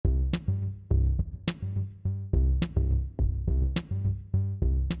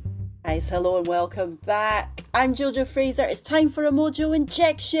Guys, hello and welcome back. I'm Jojo Fraser. It's time for a Mojo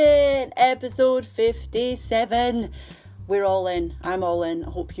Injection, episode 57. We're all in. I'm all in. I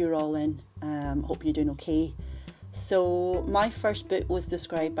hope you're all in. Hope you're doing okay. So my first book was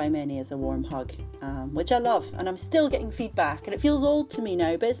described by many as a warm hug, which I love, and I'm still getting feedback, and it feels old to me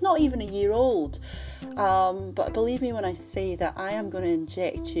now, but it's not even a year old. But believe me when I say that I am going to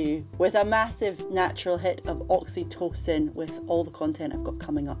inject you with a massive natural hit of oxytocin with all the content I've got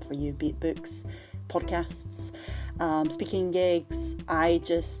coming up for you, be it books, podcasts, speaking gigs. I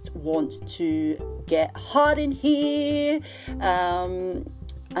just want to get hot in here.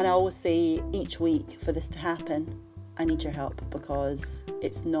 And I always say each week, for this to happen, I need your help, because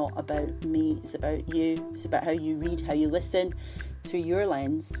it's not about me, it's about you. It's about how you read, how you listen through your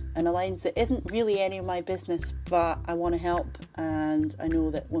lens, and a lens that isn't really any of my business, but I want to help, and I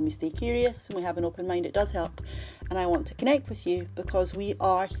know that when we stay curious and we have an open mind, it does help. And I want to connect with you because we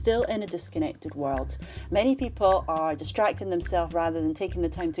are still in a disconnected world. Many people are distracting themselves rather than taking the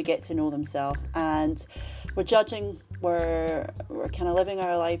time to get to know themselves, and we're judging, we're kind of living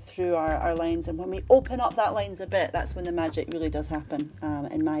our life through our lens, and when we open up that lens a bit, that's when the magic really does happen,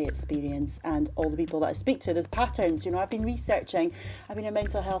 in my experience and all the people that I speak to. There's patterns, I've been researching, I've been in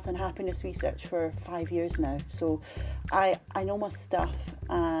mental health and happiness research for 5 years now, so I know my stuff,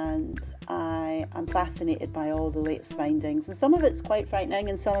 and I am fascinated by all the latest findings, and some of it's quite frightening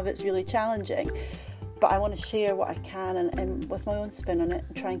and some of it's really challenging. But I want to share what I can and with my own spin on it,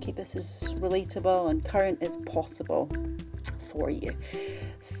 and try and keep this as relatable and current as possible for you.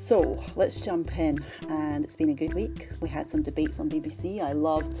 So let's jump in. And it's been a good week. We had some debates on BBC. I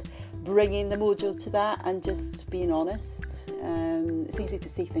loved bringing the mojo to that and just being honest. It's easy to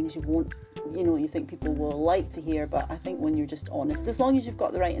say things you won't, you think people will like to hear, but I think when you're just honest, as long as you've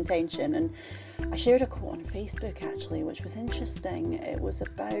got the right intention. And I shared a quote on Facebook actually, which was interesting. It was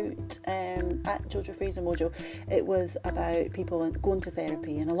about, at Jojo Fraser Mojo, it was about people going to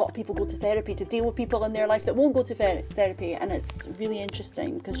therapy, and a lot of people go to therapy to deal with people in their life that won't go to therapy, and it's really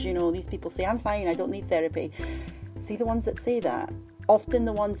interesting because, these people say, I'm fine, I don't need therapy. See, the ones that say that, often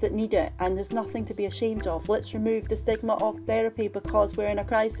the ones that need it, and there's nothing to be ashamed of. Let's remove the stigma of therapy, because we're in a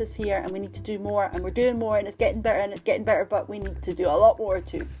crisis here and we need to do more, and we're doing more, and it's getting better, but we need to do a lot more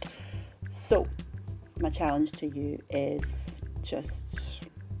too. So my challenge to you is just,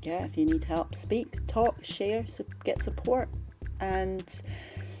 if you need help, speak, talk, share, get support. And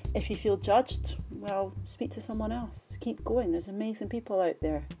if you feel judged, well, speak to someone else. Keep going. There's amazing people out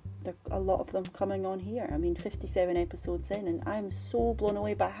there. There are a lot of them coming on here. 57 episodes in, and I'm so blown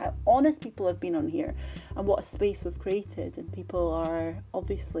away by how honest people have been on here and what a space we've created, and people are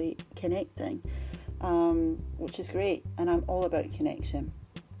obviously connecting, which is great, and I'm all about connection.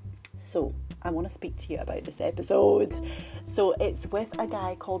 So I want to speak to you about this episode. So it's with a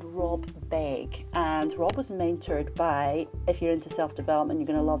guy called Rob Begg, and Rob was mentored by, if you're into self-development, you're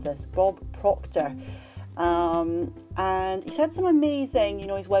going to love this, Bob Proctor. And he's had some amazing,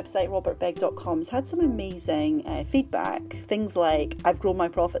 his website, robertbegg.com, he's had some amazing feedback. Things like, I've grown my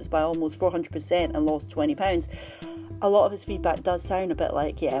profits by almost 400% and lost 20 pounds. A lot of his feedback does sound a bit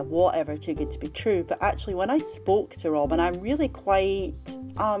like, whatever, too good to be true. But actually, when I spoke to Rob, and I'm really quite,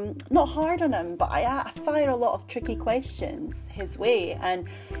 not hard on him, but I fire a lot of tricky questions his way, and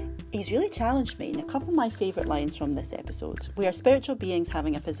he's really challenged me. And a couple of my favourite lines from this episode: we are spiritual beings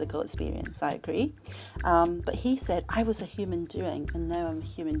having a physical experience. I agree. But he said, I was a human doing, and now I'm a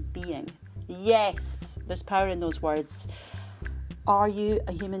human being. Yes, there's power in those words. Are you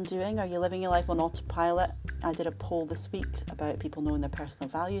a human doing? Are you living your life on autopilot? I did a poll this week about people knowing their personal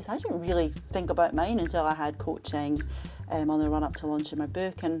values. I didn't really think about mine until I had coaching on the run up to launching my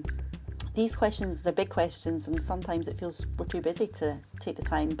book. And these questions, they're big questions, and sometimes it feels we're too busy to take the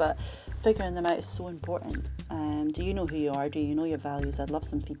time, but figuring them out is so important. Do you know who you are? Do you know your values? I'd love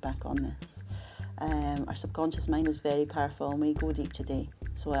some feedback on this. Our subconscious mind is very powerful, and we go deep today.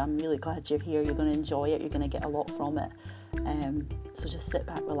 So I'm really glad you're here. You're going to enjoy it. You're going to get a lot from it. So just sit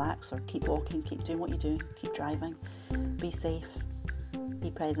back, relax, or keep walking, keep doing what you're doing, keep driving. Be safe,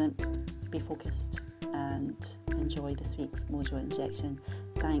 be present, be focused, and enjoy this week's Mojo Injection.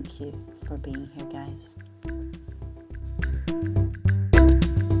 Thank you for being here, guys.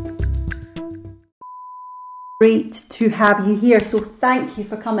 Great to have you here, so thank you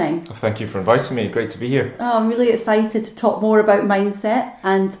for coming. Well, thank you for inviting me. Great to be here. I'm really excited to talk more about mindset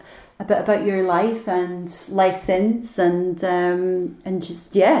and a bit about your life and lessons, and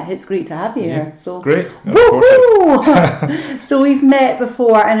just it's great to have you here. So great. Woohoo! So we've met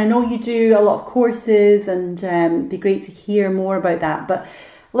before, and I know you do a lot of courses, and it'd be great to hear more about that. But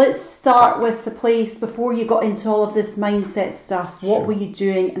let's start with the place before you got into all of this mindset stuff. What Sure. were you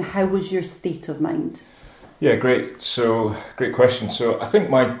doing and how was your state of mind? Yeah, great. So, great question. So, I think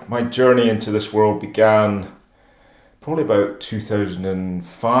my journey into this world began probably about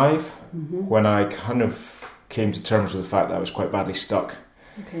 2005 when I kind of came to terms with the fact that I was quite badly stuck.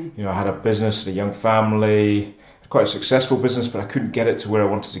 Okay. You know, I had a business, a young family, quite a successful business, but I couldn't get it to where I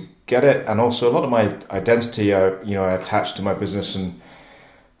wanted to get it. And also a lot of my identity, I attached to my business, and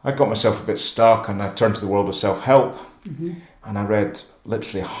I got myself a bit stuck, and I turned to the world of self-help, and I read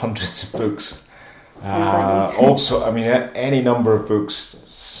literally hundreds of books. Also, I mean, any number of books.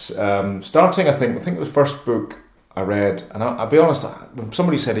 Starting, I think the first book I read, and I'll be honest, when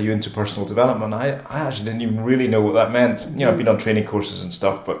somebody said, "Are you into personal development?" I actually didn't even really know what that meant. You know, I've been on training courses and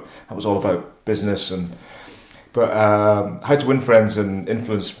stuff, but that was all about business But How to Win Friends and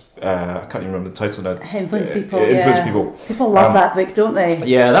Influence, I can't even remember the title now. Influence People. Influence People. People love that book, don't they?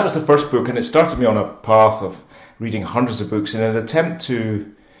 Yeah, that was the first book, and it started me on a path of reading hundreds of books in an attempt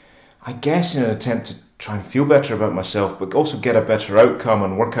to try and feel better about myself, but also get a better outcome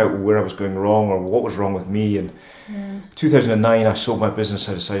and work out where I was going wrong or what was wrong with me. And 2009, I sold my business.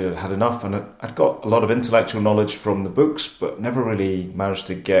 I decided I'd had enough, and I'd got a lot of intellectual knowledge from the books, but never really managed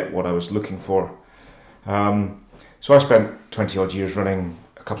to get what I was looking for. So I spent 20 odd years running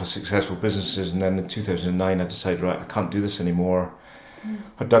a couple of successful businesses, and then in 2009 I decided, right, I can't do this anymore.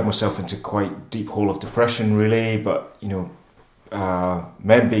 I dug myself into quite deep hole of depression, really, but you know,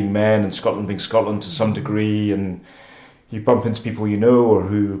 men being men and Scotland being Scotland to some degree, and you bump into people you know or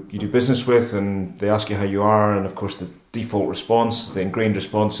who you do business with, and they ask you how you are, and of course the default response, the ingrained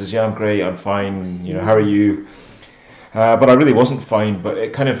response is, yeah, I'm great, I'm fine, you know, how are you? But I really wasn't fine, but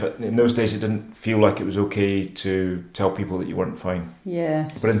it kind of, in those days, it didn't feel like it was okay to tell people that you weren't fine.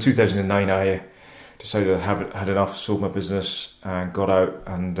 Yes. But in 2009, I decided I had enough, sold my business and got out,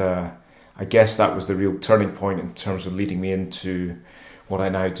 and I guess that was the real turning point in terms of leading me into what I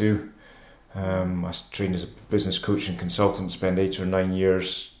now do. I trained as a business coach and consultant, spent 8 or 9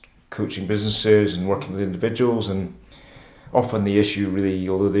 years coaching businesses and working with individuals, and often the issue really,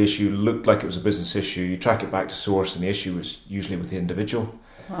 although the issue looked like it was a business issue, you track it back to source, and the issue was usually with the individual.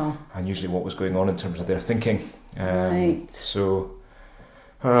 Wow. And usually what was going on in terms of their thinking. Right. So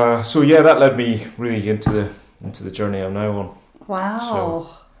yeah, that led me really into the journey I'm now on. Wow. So,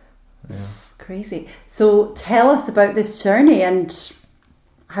 yeah. Crazy. So tell us about this journey and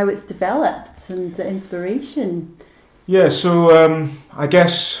how it's developed and the inspiration. Yeah, so I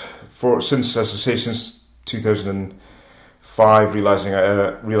guess since 2005, realizing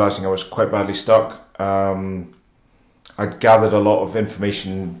I was quite badly stuck, I'd gathered a lot of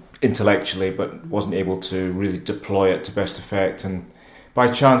information intellectually, but wasn't able to really deploy it to best effect. And by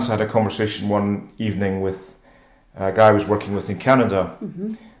chance, I had a conversation one evening with a guy I was working with in Canada,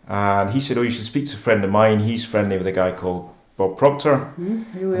 and he said, "Oh, you should speak to a friend of mine. He's friendly with a guy called Bob Proctor." Who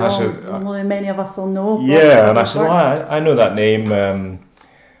many of us will know. Yeah, and I said, "Oh, I know that name."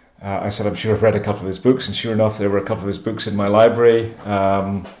 I said, "I'm sure I've read a couple of his books," and sure enough, there were a couple of his books in my library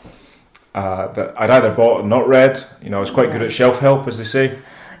that I'd either bought or not read. You know, I was quite good at shelf help, as they say.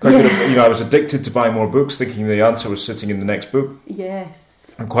 Quite good at, I was addicted to buying more books, thinking the answer was sitting in the next book.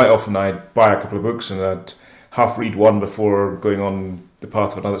 Yes. And quite often I'd buy a couple of books and I'd half read one before going on the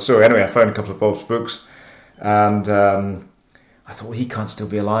path of another. So anyway, I found a couple of Bob's books, and I thought, well, he can't still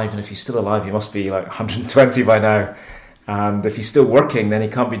be alive, and if he's still alive, he must be like 120 by now. And if he's still working, then he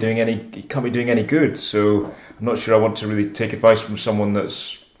can't be doing any good. So I'm not sure I want to really take advice from someone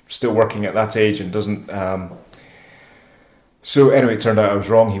that's still working at that age and doesn't. So anyway, it turned out I was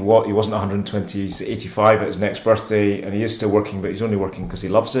wrong. He wasn't 120. He's 85 at his next birthday, and he is still working, but he's only working because he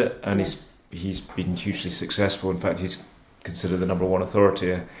loves it, and he's been hugely successful. In fact, he's considered the number one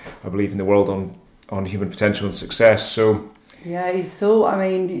authority, I believe, in the world on human potential and success. So. Yeah, he's so,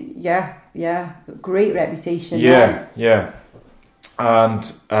 great reputation. Yeah.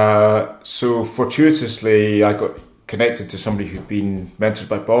 And so fortuitously, I got connected to somebody who'd been mentored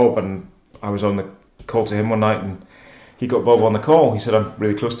by Bob, and I was on the call to him one night, and he got Bob on the call. He said, "I'm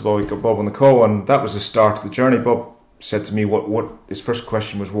really close to Bob." He got Bob on the call, and that was the start of the journey. Bob said to me, what his first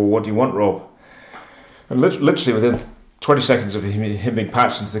question was, "Well, what do you want, Rob?" And literally within 20 seconds of him being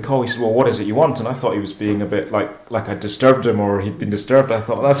patched into the call, he said, "Well, what is it you want?" And I thought he was being a bit like I disturbed him, or he'd been disturbed. I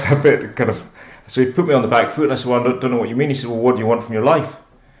thought, that's a bit kind of... So he put me on the back foot, and I said, "Well, I don't know what you mean." He said, "Well, what do you want from your life?"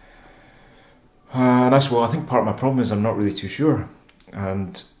 And I said, "Well, I think part of my problem is I'm not really too sure."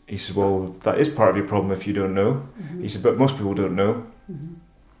 And he said, "Well, that is part of your problem if you don't know." He said, "But most people don't know."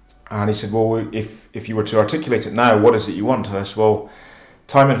 And he said, "Well, if you were to articulate it now, what is it you want?" And I said, "Well,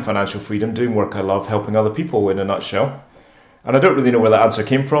 time and financial freedom, doing work I love, helping other people in a nutshell." And I don't really know where that answer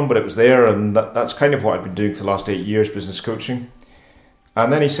came from, but it was there, and that's kind of what I've been doing for the last 8 years, business coaching.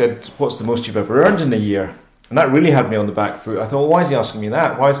 And then he said, what's the most you've ever earned in a year? And that really had me on the back foot. I thought, well, why is he asking me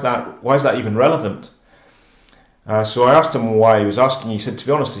that? Why is that even relevant? So I asked him why he was asking. He said, to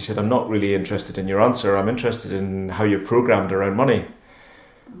be honest, he said, I'm not really interested in your answer. I'm interested in how you're programmed around money.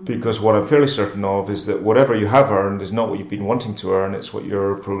 Because what I'm fairly certain of is that whatever you have earned is not what you've been wanting to earn, it's what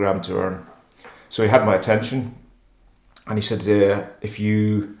you're programmed to earn. So he had my attention, and he said, if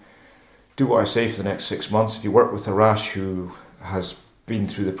you do what I say for the next 6 months, if you work with Arash, who has been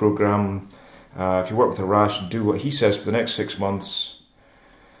through the program, if you work with Arash and do what he says for the next 6 months,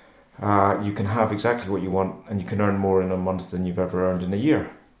 you can have exactly what you want, and you can earn more in a month than you've ever earned in a year.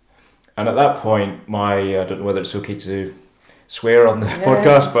 And at that point, I don't know whether it's okay to swear on the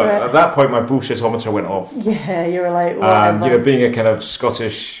podcast, but at that point my bullshitometer went off. Yeah, you were like, whatever. And being a kind of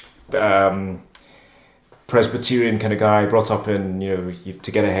Scottish Presbyterian kind of guy, brought up in,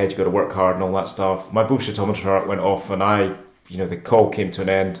 to get ahead, you got to work hard and all that stuff. My bullshitometer went off, and the call came to an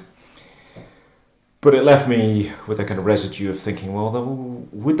end. But it left me with a kind of residue of thinking, well,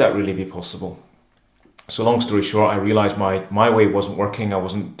 would that really be possible? So long story short, I realised my way wasn't working. I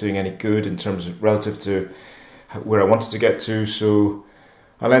wasn't doing any good in terms of relative to where I wanted to get to. So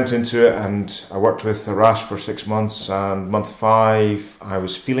I leant into it, and I worked with Arash for 6 months, and month 5 I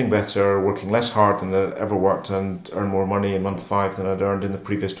was feeling better, working less hard than I'd ever worked, and earned more money in month 5 than I'd earned in the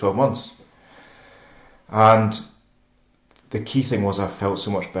previous 12 months. And the key thing was I felt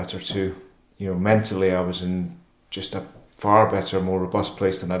so much better too. Mentally I was in just a far better, more robust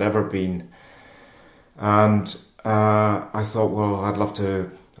place than I'd ever been. And I thought, well, I'd love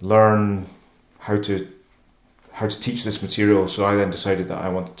to learn how to teach this material. So I then decided that I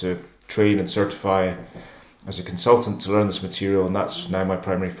wanted to train and certify as a consultant to learn this material, and that's now my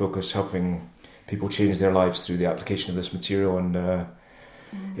primary focus, helping people change their lives through the application of this material. And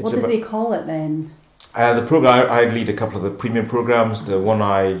what does he call it then? The program, I lead a couple of the premium programs. The one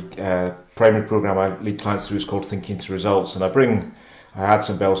primary program I lead clients through is called Thinking to Results, and I add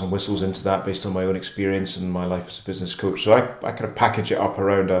some bells and whistles into that based on my own experience and my life as a business coach. So I kind of package it up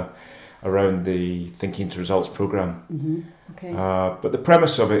around the Thinking to Results program. Mm-hmm. Okay. But the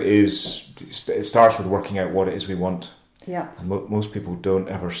premise of it is, it starts with working out what it is we want. Yeah. And most people don't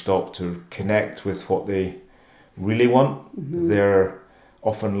ever stop to connect with what they really want. Mm-hmm. They're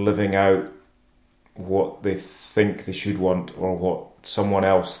often living out what they think they should want, or what someone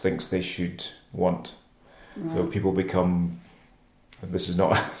else thinks they should want. Right. So people become, this is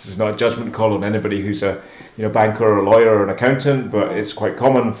not a judgment call on anybody who's a banker or a lawyer or an accountant, but it's quite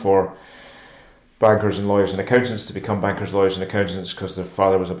common for bankers and lawyers and accountants to become bankers, lawyers and accountants because their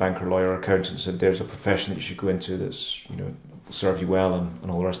father was a banker, lawyer, accountant, and there's a profession that you should go into that's will serve you well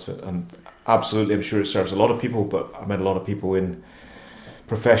and all the rest of it. And absolutely, I'm sure it serves a lot of people, but I met a lot of people in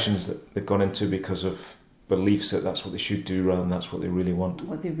professions that they've gone into because of beliefs that that's what they should do rather than that's what they really want.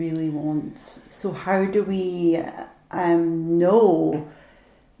 What they really want. So how do we know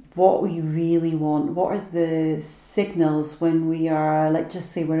what we really want? What are the signals when we are, like,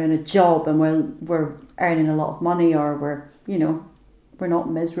 just say we're in a job and we're earning a lot of money, or we're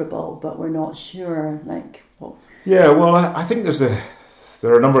not miserable but we're not sure, like what? Yeah, well, I think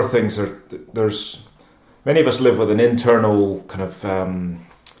there are a number of things. There's many of us live with an internal kind of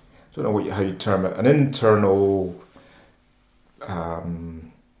I don't know how you term it, an internal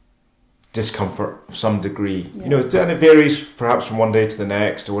discomfort of some degree. Yeah. And it varies perhaps from one day to the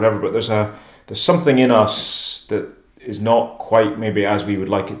next or whatever, but there's something in us that is not quite maybe as we would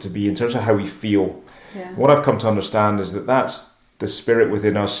like it to be in terms of how we feel. Yeah. What I've come to understand is that that's the spirit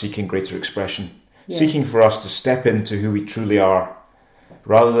within us seeking greater expression, yes. Seeking for us to step into who we truly are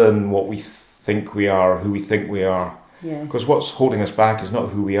rather than what we think we are, who we think we are. Yes. Because what's holding us back is not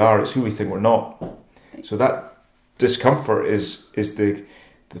who we are, it's who we think we're not. So that discomfort is the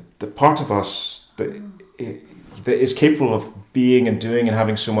part of us that is capable of being and doing and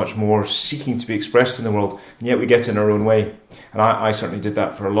having so much more, seeking to be expressed in the world, and yet we get in our own way. And I certainly did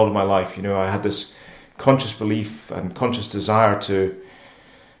that for a lot of my life. I had this conscious belief and conscious desire to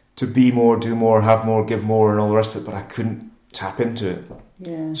be more, do more, have more, give more, and all the rest of it, but I couldn't tap into it.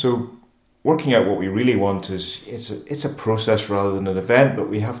 Yeah. So working out what we really want it's a process rather than an event, but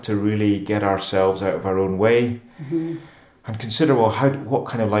we have to really get ourselves out of our own way. Mm-hmm. And consider, well, what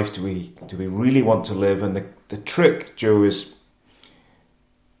kind of life do we really want to live? And the trick, Joe, is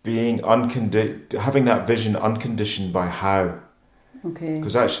being having that vision unconditioned by how. Okay.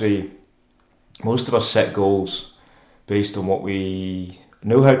 Because actually, most of us set goals based on what we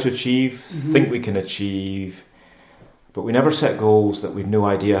know how to achieve, mm-hmm. think we can achieve, but we never set goals that we've no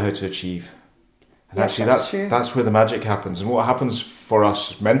idea how to achieve. And actually that's where the magic happens. And what happens for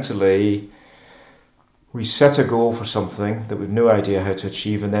us mentally, we set a goal for something that we've no idea how to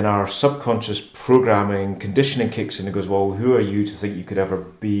achieve, and then our subconscious programming, conditioning kicks in and goes, well, who are you to think you could ever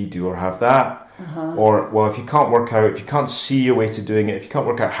be, do or have that? Or, well, if you can't work out, if you can't see your way to doing it, if you can't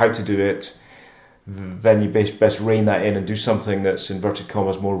work out how to do it, then you best rein that in and do something that's, inverted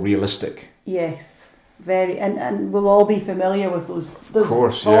commas, more realistic. Yes. Very, and we'll all be familiar with those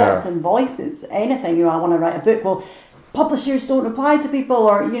course, thoughts and voices. Anything, I want to write a book. Well, publishers don't reply to people,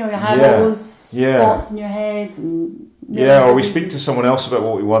 or you have all those thoughts in your head, and or we speak to someone else about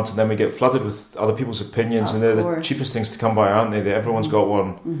what we want, and then we get flooded with other people's opinions, and they're the cheapest things to come by, aren't they? Everyone's got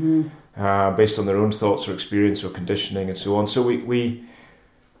one, based on their own thoughts or experience or conditioning and so on. So we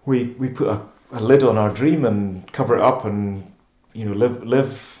put a lid on our dream and cover it up, and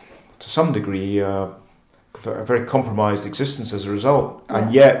live to some degree. A very compromised existence as a result,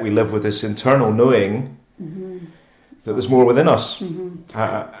 and yet we live with this internal knowing that there's more within us.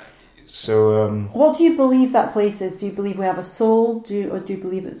 What do you believe that place is? Do you believe we have a soul, or do you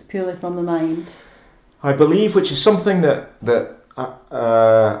believe it's purely from the mind? I believe, which is something that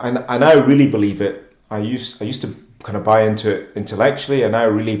I now really believe it. I used to kind of buy into it intellectually, and now I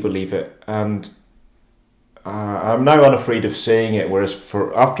really believe it, and I'm now unafraid of saying it, whereas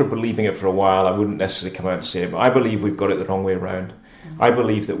after believing it for a while, I wouldn't necessarily come out and say it. But I believe we've got it the wrong way around. I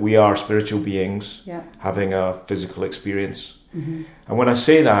believe that we are spiritual beings having a physical experience. And when I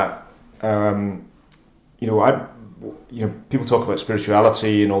say that, people talk about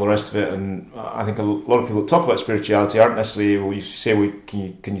spirituality and all the rest of it, and I think a lot of people that talk about spirituality aren't necessarily, well, you say,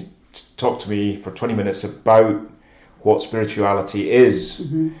 can you talk to me for 20 minutes about what spirituality is?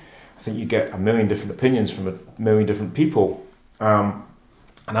 I think you get a million different opinions from a million different people, and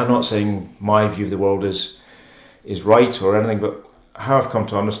I'm not saying my view of the world is right or anything, but how I've come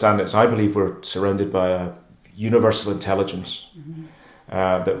to understand it is I believe we're surrounded by a universal intelligence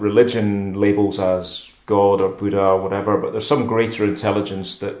that religion labels as God or Buddha or whatever, but there's some greater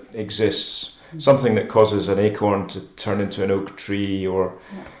intelligence that exists, something that causes an acorn to turn into an oak tree, or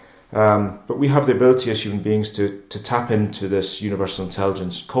but we have the ability as human beings to tap into this universal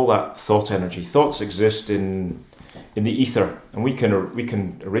intelligence. Call that thought energy. Thoughts exist in the ether, and we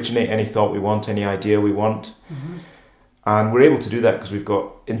can originate any thought we want, any idea we want, and we're able to do that because we've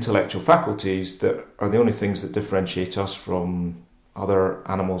got intellectual faculties that are the only things that differentiate us from other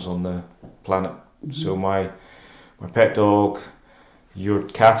animals on the planet. So my pet dog, your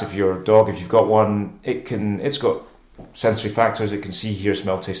cat, if you're a dog, if you've got one, it's got sensory factors. It can see, hear,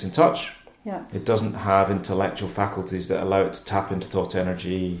 smell, taste and touch. It doesn't have intellectual faculties that allow it to tap into thought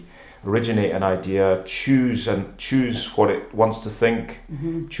energy, originate an idea, choose what it wants to think,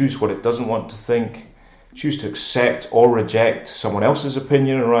 choose what it doesn't want to think, choose to accept or reject someone else's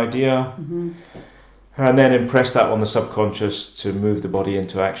opinion or idea, and then impress that on the subconscious to move the body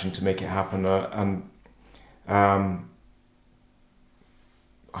into action to make it happen.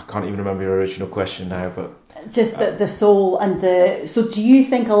 I can't even remember your original question now, but just the soul and so do you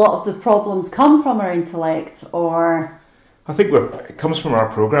think a lot of the problems come from our intellect, or? I think it comes from our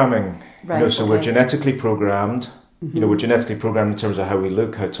programming. Right, so we're genetically programmed. We're genetically programmed in terms of how we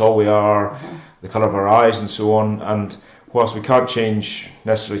look, how tall we are, the colour of our eyes and so on. And whilst we can't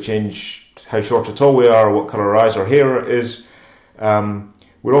necessarily change how short or tall we are, or what colour our eyes or hair is,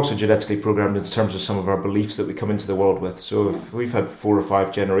 we're also genetically programmed in terms of some of our beliefs that we come into the world with. So if we've had 4 or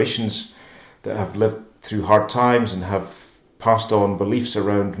 5 generations that have lived through hard times and have passed on beliefs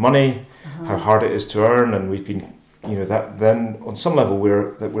around money, how hard it is to earn, and we've been, that then on some level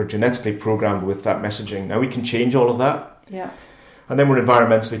we're genetically programmed with that messaging. Now we can change all of that. And then we're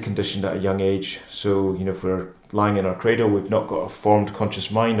environmentally conditioned at a young age. So, if we're lying in our cradle, we've not got a formed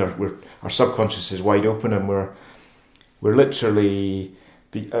conscious mind, our subconscious is wide open, and we're literally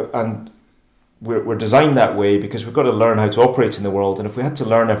we're designed that way because we've got to learn how to operate in the world. And if we had to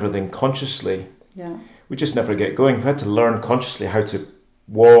learn everything consciously, we just never get going. If we had to learn consciously how to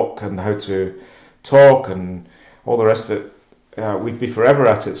walk and how to talk and all the rest of it, we'd be forever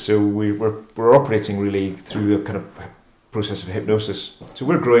at it. So we're operating really through a kind of process of hypnosis. So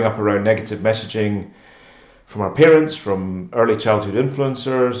we're growing up around negative messaging from our parents, from early childhood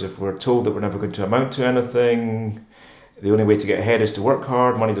influencers. If we're told that we're never going to amount to anything, the only way to get ahead is to work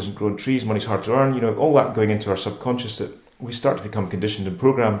hard, money doesn't grow on trees, money's hard to earn, all that going into our subconscious, that we start to become conditioned and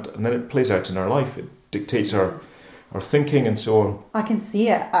programmed, and then it plays out in our life. It dictates our thinking and so on. I can see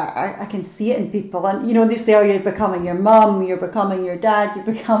it. I can see it in people. And, they say, oh, you're becoming your mum, you're becoming your dad, you're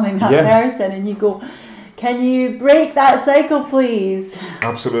becoming that person. And you go, can you break that cycle, please?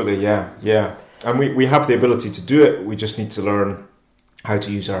 Absolutely, yeah. And we have the ability to do it. We just need to learn how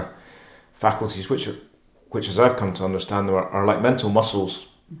to use our faculties, which as I've come to understand them, are like mental muscles.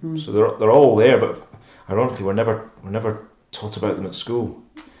 So they're all there, but ironically, we're never taught about them at school.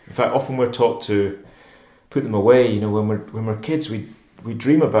 In fact, often we're taught to put them away. When we're kids, we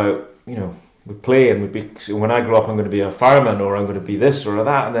dream about, we play and when I grow up, I'm going to be a fireman, or I'm going to be this or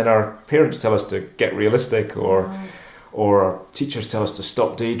that, and then our parents tell us to get realistic, or our teachers tell us to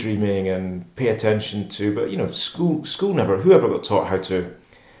stop daydreaming and pay attention to. But school never. Whoever got taught how to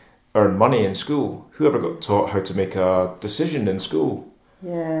earn money in school? Whoever got taught how to make a decision in school?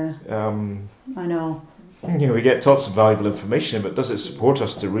 Yeah. I know. We get taught some valuable information, but does it support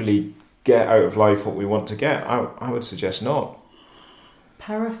us to really get out of life what we want to get? I would suggest not.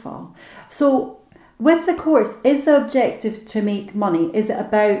 Powerful. So, with the course, is the objective to make money? Is it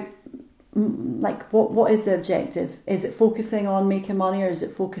about, what is the objective? Is it focusing on making money, or is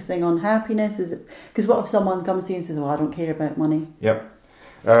it focusing on happiness? Because what if someone comes to you and says, well, I don't care about money? Yep.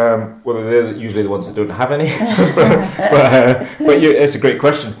 Well, they're usually the ones that don't have any. but it's a great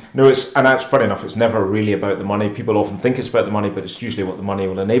question. No, and that's funny enough. It's never really about the money. People often think it's about the money, but it's usually what the money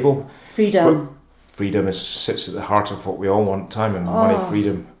will enable. Freedom. Freedom sits at the heart of what we all want: time and money,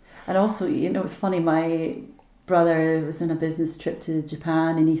 freedom. And also, it's funny. My brother was in a business trip to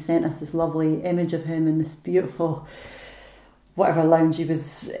Japan, and he sent us this lovely image of him in this beautiful, whatever lounge he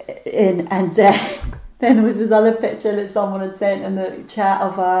was in, and. Then there was this other picture that someone had sent in the chat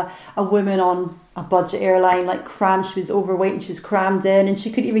of a woman on a budget airline, crammed. She was overweight and she was crammed in, and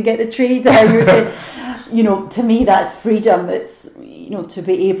she couldn't even get the tray down. You were saying, to me, that's freedom. It's, to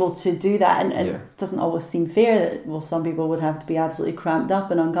be able to do that. And it doesn't always seem fair that, some people would have to be absolutely cramped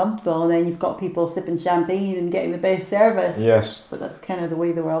up and uncomfortable. And then you've got people sipping champagne and getting the best service. Yes. But that's kind of the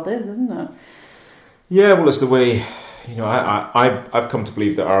way the world is, isn't it? Yeah, well, it's the way, I've come to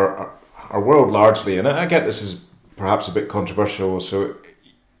believe that our world largely, and I get this is perhaps a bit controversial, so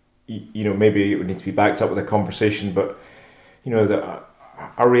maybe it would need to be backed up with a conversation, but that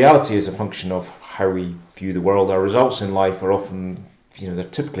our reality is a function of how we view the world. Our results in life are often, they're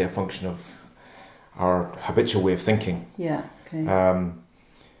typically a function of our habitual way of thinking. Yeah. Okay.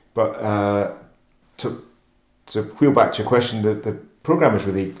 But to wheel back to your question, the program is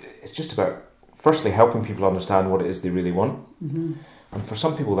really, it's just about firstly helping people understand what it is they really want, and for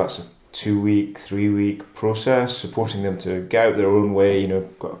some people that's a 2-week, 3-week process, supporting them to get out their own way.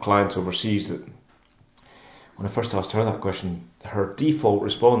 Got a client overseas that when I first asked her that question, her default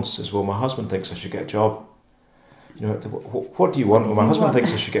response is, well, my husband thinks I should get a job. What do you want? Well, my husband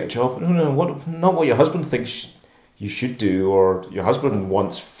thinks I should get a job. No, not what your husband thinks you should do or your husband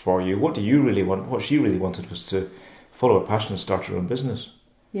wants for you. What do you really want? What she really wanted was to follow her passion and start her own business.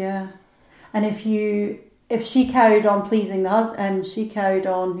 Yeah. And if she carried on pleasing the husband, she carried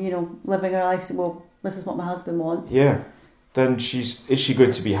on, living her life, saying, well, this is what my husband wants. Yeah. Then is she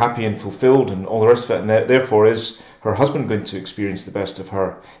going to be happy and fulfilled and all the rest of it? And therefore, is her husband going to experience the best of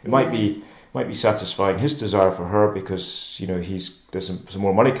her? It might be satisfying his desire for her because, there's some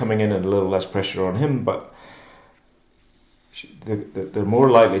more money coming in and a little less pressure on him, but they're more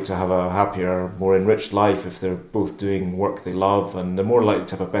likely to have a happier, more enriched life if they're both doing work they love, and they're more likely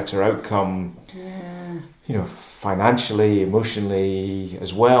to have a better outcome. Yeah. Financially, emotionally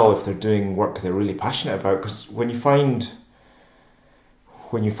as well, if they're doing work they're really passionate about. Because when you find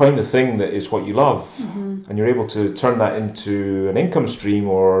the thing that is what you love, and you're able to turn that into an income stream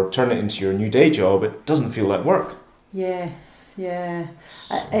or turn it into your new day job, it doesn't feel like work. Yes, yeah.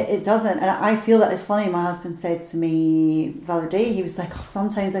 It doesn't. And I feel that it's funny. My husband said to me the other day, he was like,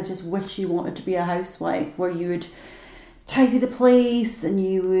 sometimes I just wish you wanted to be a housewife where you would tidy the place and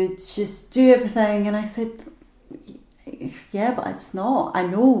you would just do everything. And I said, yeah, but it's not. I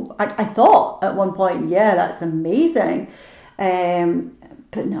know. I thought at one point, yeah, that's amazing.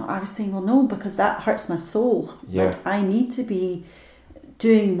 But no, I was saying, well, no, because that hurts my soul. Yeah. I need to be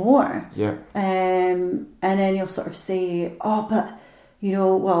doing more. Yeah. And then you'll sort of say, oh, but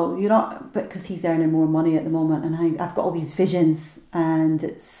well, you're not, because he's earning more money at the moment, and I've got all these visions, and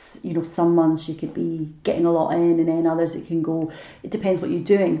it's, some months you could be getting a lot in, and then others it can go, it depends what you're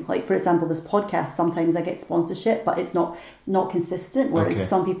doing. Like, for example, this podcast, sometimes I get sponsorship, but it's not consistent, whereas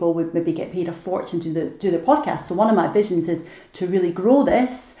some people would maybe get paid a fortune to do the podcast. So one of my visions is to really grow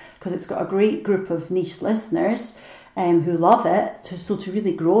this, because it's got a great group of niche listeners who love it, so to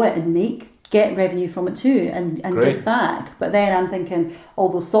really grow it and get revenue from it too, and give back. But then I'm thinking all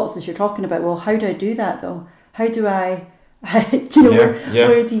those thoughts that you're talking about, well, how do I do that though? How do I,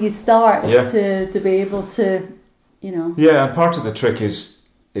 where do you start to be able to, Yeah, and part of the trick is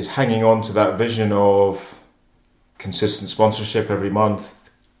hanging on to that vision of consistent sponsorship every month,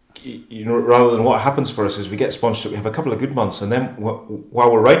 rather than what happens for us is we get sponsorship, we have a couple of good months, and then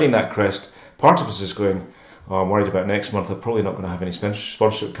while we're riding that crest, part of us is going, oh, I'm worried about next month, I'm probably not going to have any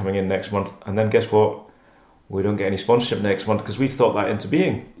sponsorship coming in next month, and then guess what? We don't get any sponsorship next month because we've thought that into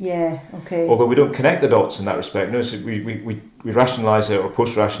being. Yeah, okay. Although we don't connect the dots in that respect. No, so we rationalise it or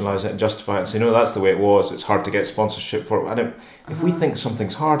post-rationalise it and justify it and say, no, that's the way it was. It's hard to get sponsorship for it. If we think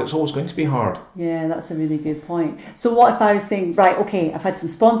something's hard, it's always going to be hard. Yeah, that's a really good point. So what if I was saying, right, okay, I've had some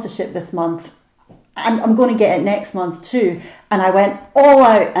sponsorship this month. I'm going to get it next month too. And I went all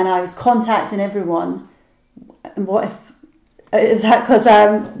out and I was contacting everyone. And what if... Is that because...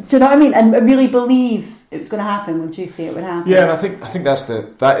 do you know what I mean? And I really believe... it was going to happen. Would you say it would happen? Yeah, and I think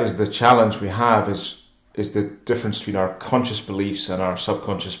that is the challenge we have is the difference between our conscious beliefs and our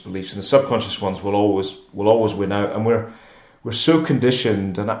subconscious beliefs. And the subconscious ones will always win out. And we're so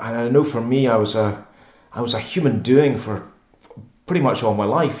conditioned. And I know for me, I was a human doing for pretty much all my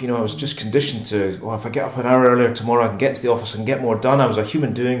life. I was just conditioned to, if I get up an hour earlier tomorrow, I can get to the office and get more done. I was a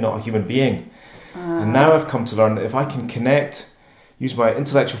human doing, not a human being. And now I've come to learn that if I can use my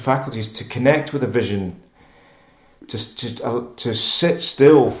intellectual faculties to connect with a vision, to sit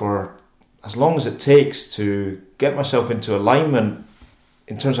still for as long as it takes to get myself into alignment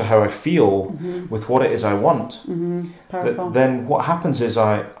in terms of how I feel with what it is I want. Then what happens is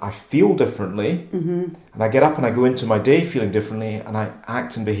I feel differently, and I get up and I go into my day feeling differently, and I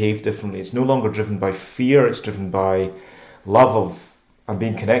act and behave differently. It's no longer driven by fear, it's driven by love of and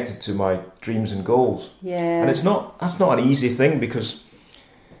being connected to my dreams and goals. Yeah. And that's not an easy thing, because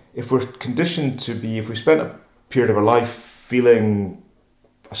if we're conditioned if we spent a period of our life feeling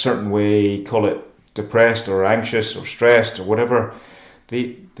a certain way, call it depressed or anxious or stressed or whatever,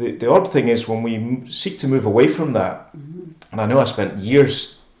 the odd thing is when we seek to move away from that, and I know I spent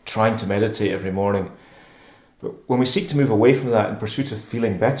years trying to meditate every morning, but when we seek to move away from that in pursuit of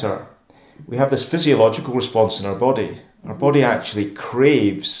feeling better, we have this physiological response in our body. Our body actually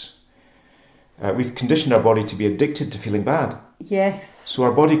craves, we've conditioned our body to be addicted to feeling bad. Yes. So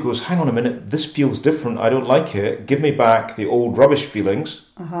our body goes, hang on a minute, this feels different, I don't like it, give me back the old rubbish feelings.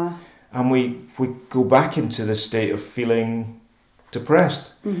 And we go back into this state of feeling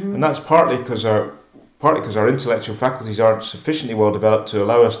depressed. And that's partly because our intellectual faculties aren't sufficiently well developed to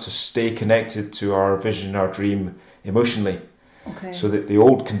allow us to stay connected to our vision, our dream, emotionally. Okay. So that the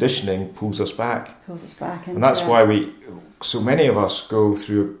old conditioning pulls us back. And that's why so many of us go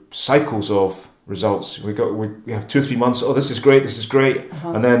through cycles of results. We have 2 or 3 months, this is great,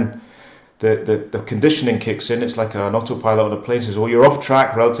 and then the conditioning kicks in. It's like an autopilot on a plane, says, you're off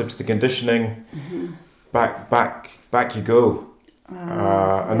track relative to the conditioning, back you go.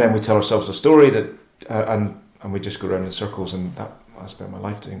 Then we tell ourselves a story that and we just go around in circles, and I spent my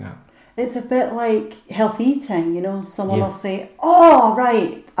life doing that. It's a bit like health eating, someone will say, oh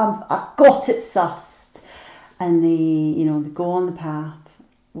right, I've got it sussed, and they go on the path.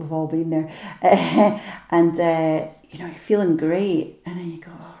 We've all been there. And, you're feeling great. And then you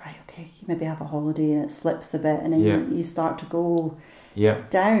go, oh, right, okay, you maybe have a holiday and it slips a bit. And then you start to go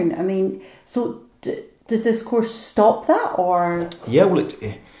down. I mean, so does this course stop that, or? Yeah, well,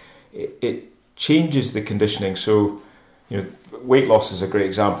 it changes the conditioning. So, weight loss is a great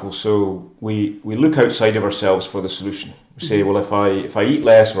example. So we look outside of ourselves for the solution. We say, well, if I eat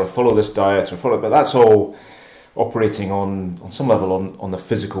less, or I follow this diet, but that's all operating on some level on the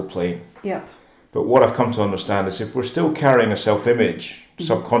physical plane. Yeah. But what I've come to understand is if we're still carrying a self-image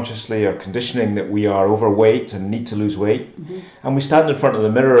subconsciously, or conditioning that we are overweight and need to lose weight, and we stand in front of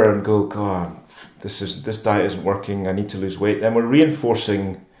the mirror and go, God, this diet isn't working, I need to lose weight, then we're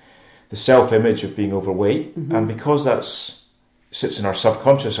reinforcing the self-image of being overweight. And because that sits in our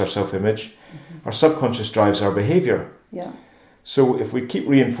subconscious, our self-image, our subconscious drives our behaviour. Yeah. So if we keep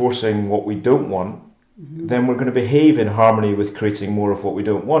reinforcing what we don't want, then we're going to behave in harmony with creating more of what we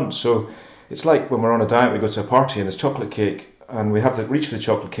don't want. So it's like when we're on a diet, we go to a party and there's chocolate cake, and we have to reach for the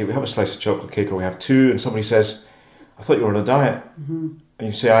chocolate cake, we have a slice of chocolate cake, or we have 2, and somebody says, I thought you were on a diet. And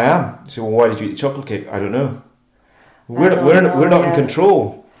you say, I am. You say, well, why did you eat the chocolate cake? I don't know. We're not in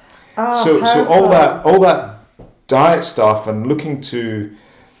control. So all that diet stuff and looking to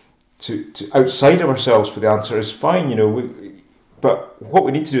outside of ourselves for the answer is fine, but what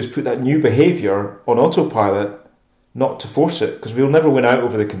we need to do is put that new behaviour on autopilot, not to force it, because we'll never win out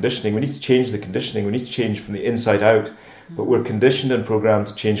over the conditioning. We need to change the conditioning. We need to change from the inside out, but we're conditioned and programmed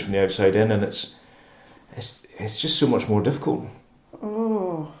to change from the outside in, and it's just so much more difficult.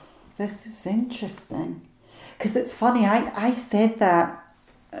 Oh, this is interesting, because it's funny. I said that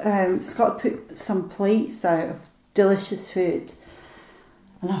Scott put some plates out of delicious food,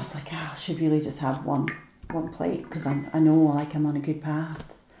 and I was like, I should really just have one plate, because I know I'm on a good path.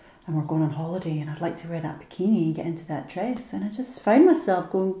 and we're going on holiday and I'd like to wear that bikini and get into that dress, and I just found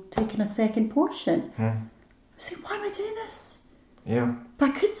myself taking a second portion. I was like, why am I doing this? Yeah. But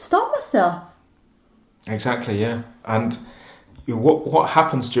I couldn't stop myself. Exactly, yeah. And what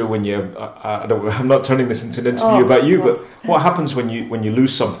happens, Joe, when you... I'm not turning this into an interview about you, but what happens when you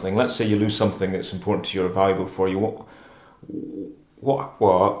lose something? Let's say you lose something that's important to you or valuable for you.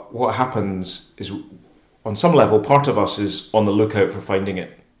 What happens is, on some level, part of us is on the lookout for finding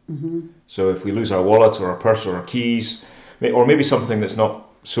it. Mm-hmm. So if we lose our wallet or our purse or our keys, or maybe something that's not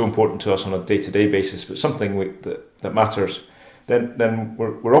so important to us on a day-to-day basis, but something that matters, then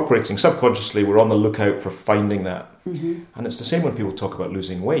we're operating subconsciously. We're on the lookout for finding that. Mm-hmm. And it's the same when people talk about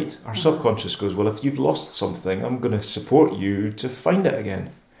losing weight. Our subconscious goes, well, if you've lost something, I'm going to support you to find it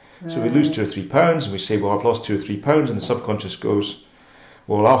again. Right. So we lose 2 or 3 pounds and we say, well, I've lost 2 or 3 pounds, and the subconscious goes,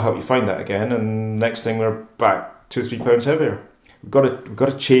 well, I'll help you find that again, and next thing we're back 2 or 3 pounds heavier. We've got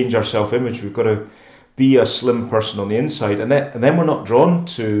to change our self-image. We've got to be a slim person on the inside, and then we're not drawn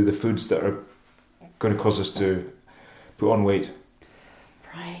to the foods that are going to cause us to put on weight.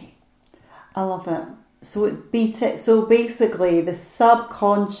 Right, I love it. So it's beat it. So basically, the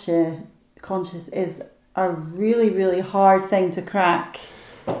subconscious is a really, really hard thing to crack.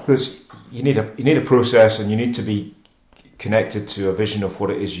 Because you need a process, and you need to be connected to a vision of what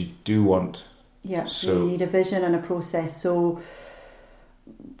it is you do want. Yeah, so you need a vision and a process. So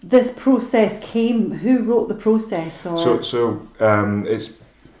this process who wrote the process? Or? So it's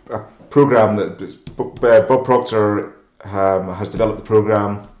a program that Bob Proctor has developed the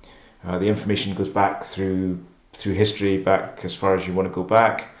program. The information goes back through history, back as far as you want to go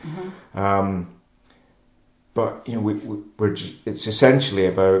back. Mm-hmm. But it's essentially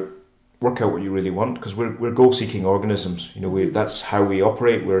about work out what you really want, because we're goal-seeking organisms. That's how we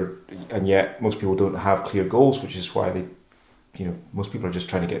operate. And yet most people don't have clear goals, which is why most people are just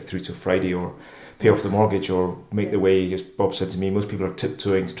trying to get through to Friday or pay off the mortgage or make their way. As Bob said to me, most people are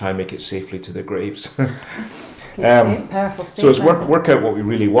tiptoeing to try and make it safely to their graves. Powerful statement. So it's work out what we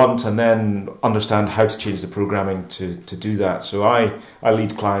really want, and then understand how to change the programming to do that. So I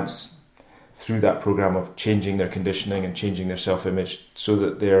lead clients through that program of changing their conditioning and changing their self-image, so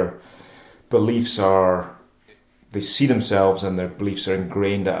that their beliefs they see themselves and their beliefs are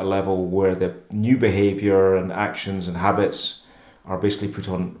ingrained at a level where the new behavior and actions and habits are basically put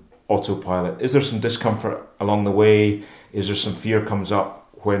on autopilot. Is there some discomfort along the way? Is there some fear comes up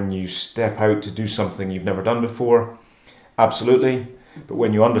when you step out to do something you've never done before? Absolutely. But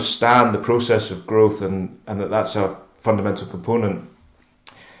when you understand the process of growth and that's a fundamental component,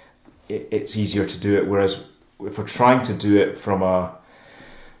 it's easier to do it. Whereas if we're trying to do it from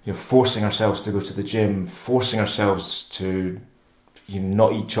forcing ourselves to go to the gym, forcing ourselves to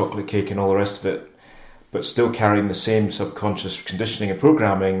not eat chocolate cake and all the rest of it, but still carrying the same subconscious conditioning and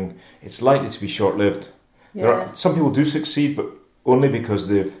programming, it's likely to be short-lived. Yeah. Some people do succeed, but only because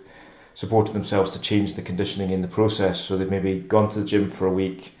they've supported themselves to change the conditioning in the process. So they've maybe gone to the gym for a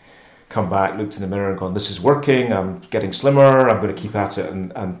week, come back, looked in the mirror and gone, this is working, I'm getting slimmer, I'm going to keep at it.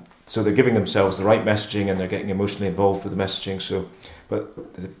 And so they're giving themselves the right messaging, and they're getting emotionally involved with the messaging. But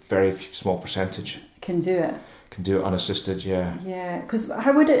a very small percentage can do it unassisted. Yeah, because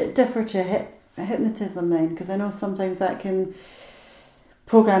how would it differ to hypnotism then? Because I know sometimes that can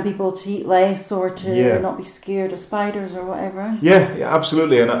program people to eat less or to not be scared of spiders or whatever. Yeah,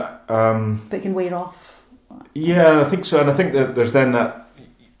 absolutely. And but it can wear off. Yeah, I think so. And I think that there's then that,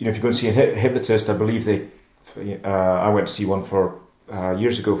 if you go and see a hypnotist, I believe I went to see one for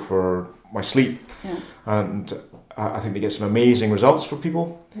years ago for my sleep, and I think they get some amazing results for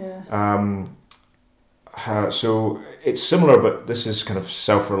people. So it's similar, but this is kind of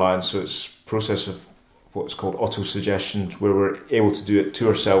self-reliance. So it's a process of what's called auto-suggestion, where we're able to do it to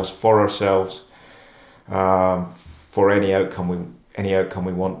ourselves, for any outcome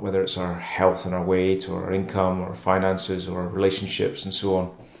we want, whether it's our health and our weight, or our income, or finances, or relationships, and so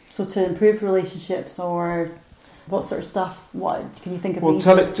on. So to improve relationships, or what sort of stuff? What can you think of? Well,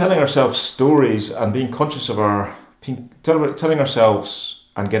 telling ourselves stories and being conscious of telling ourselves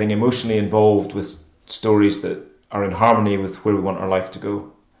and getting emotionally involved with stories that are in harmony with where we want our life to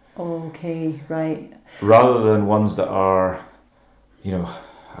go. Okay, right. Rather than ones that are, that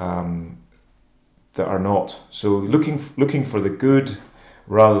are not. So looking for the good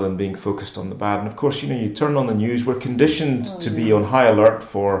rather than being focused on the bad. And of course, you turn on the news. We're conditioned to be on high alert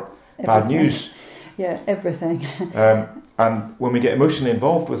for bad news. Yeah, everything. And when we get emotionally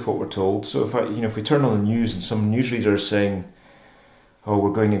involved with what we're told, so if we turn on the news and some newsreader is saying, oh,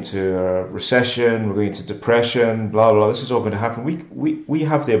 we're going into a recession, we're going into depression, blah, blah, this is all going to happen. We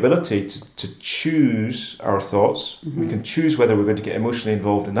have the ability to choose our thoughts. We can choose whether we're going to get emotionally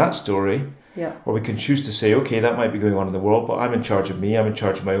involved in that story, or we can choose to say, okay, that might be going on in the world, but I'm in charge of me, I'm in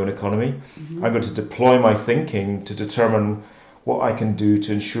charge of my own economy. I'm going to deploy my thinking to determine what I can do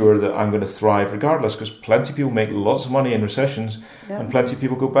to ensure that I'm going to thrive regardless, because plenty of people make lots of money in recessions, and plenty of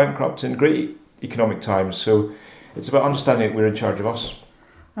people go bankrupt in great economic times. So it's about understanding that we're in charge of us.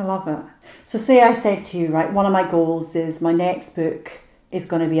 I love it. So say I said to you, right, one of my goals is my next book is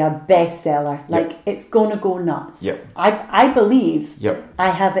going to be a bestseller. Like, it's going to go nuts. I believe I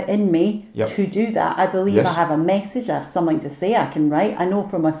have it in me to do that. I believe I have a message, I have something to say I can write. I know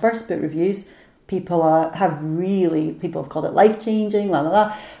from my first book reviews, people have called it life-changing, la la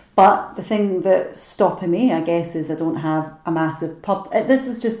la. But the thing that's stopping me, I guess, is I don't have a massive this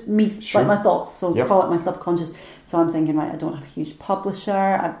is just me, like my thoughts, so call it my subconscious. So I'm thinking, right, I don't have a huge publisher.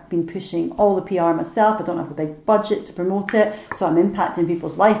 I've been pushing all the PR myself. I don't have the big budget to promote it. So I'm impacting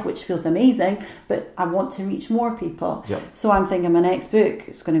people's life, which feels amazing. But I want to reach more people. So I'm thinking my next book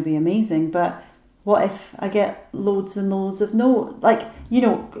is going to be amazing. But what if I get loads and loads of no? Like,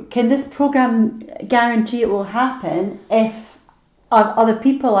 can this program guarantee it will happen if other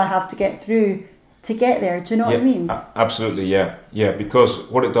people I have to get through to get there? Do you know what I mean? Absolutely, yeah. Because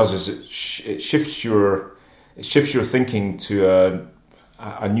what it does is it shifts your thinking to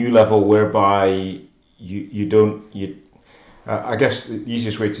a new level whereby I guess the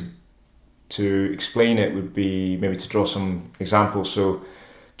easiest way to explain it would be maybe to draw some examples. So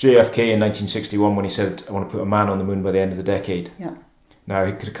JFK in 1961, when he said, "I want to put a man on the moon by the end of the decade." Now,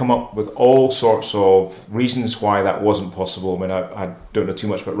 he could have come up with all sorts of reasons why that wasn't possible. I mean, I don't know too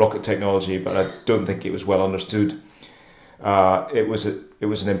much about rocket technology, but I don't think it was well understood. It was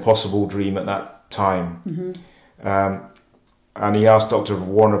an impossible dream at that time. And he asked Dr.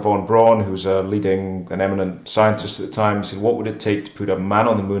 Wernher von Braun, who's an eminent scientist at the time, he said, what would it take to put a man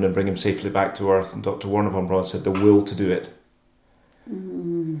on the moon and bring him safely back to Earth? And Dr. Wernher von Braun said, the will to do it.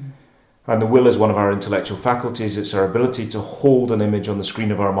 And the will is one of our intellectual faculties. It's our ability to hold an image on the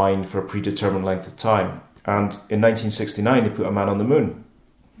screen of our mind for a predetermined length of time. And in 1969, they put a man on the moon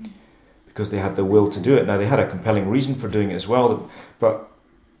because they had the will to do it. Now, they had a compelling reason for doing it as well, but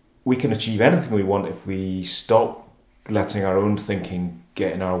we can achieve anything we want if we stop letting our own thinking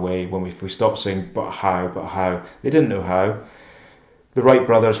get in our way, if we stop saying, but how? They didn't know how. The Wright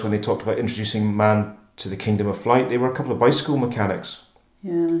brothers, when they talked about introducing man to the kingdom of flight, they were a couple of bicycle mechanics.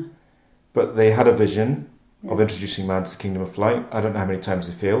 But they had a vision of introducing man to the kingdom of flight. I don't know how many times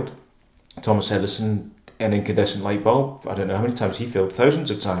they failed. Thomas Edison, an incandescent light bulb, I don't know how many times he failed, thousands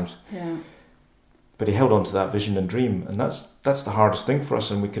of times. But he held on to that vision and dream, and that's the hardest thing for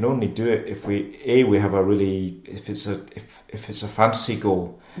us. And we can only do it if we have if it's a fantasy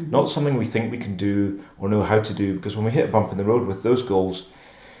goal, not something we think we can do or know how to do. Because when we hit a bump in the road with those goals,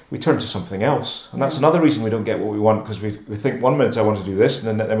 we turn to something else. And that's another reason we don't get what we want, because we think 1 minute I want to do this,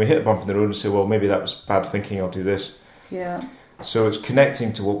 and then we hit a bump in the road and say, well, maybe that was bad thinking, I'll do this. So it's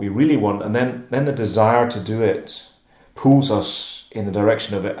connecting to what we really want, and then the desire to do it pulls us in the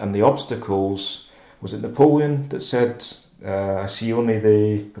direction of it. And the obstacles, was it Napoleon that said, I see only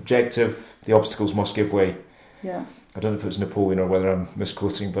the objective, the obstacles must give way? I don't know if it was Napoleon or whether I'm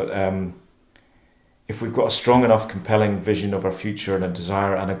misquoting, but if we've got a strong enough, compelling vision of our future and a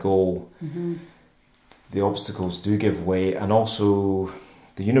desire and a goal, the obstacles do give way. And also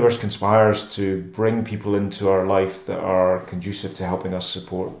the universe conspires to bring people into our life that are conducive to helping us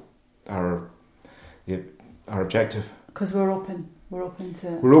support our objective. Because we're open to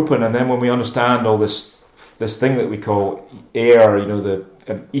it. We're open, and then when we understand all this thing that we call air, the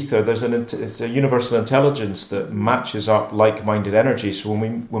ether, it's a universal intelligence that matches up like-minded energy. So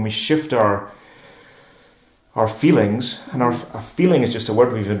when we shift our feelings, and our feeling is just a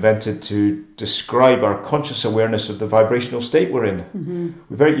word we've invented to describe our conscious awareness of the vibrational state we're in.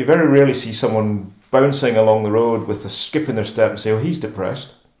 You very rarely see someone bouncing along the road with a skip in their step and say, oh, he's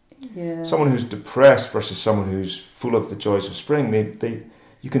depressed. Someone who's depressed versus someone who's full of the joys of spring,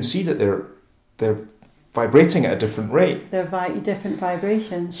 you can see that they're vibrating at a different rate. They're different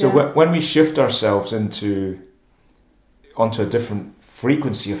vibrations. So when we shift ourselves onto a different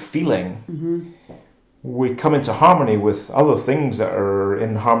frequency of feeling, we come into harmony with other things that are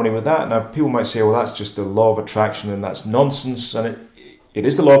in harmony with that. Now, people might say, well, that's just the law of attraction, and that's nonsense. And it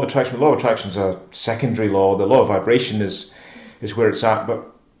is the law of attraction. The law of attraction is a secondary law. The law of vibration is where it's at. But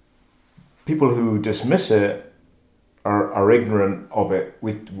people who dismiss it are ignorant of it.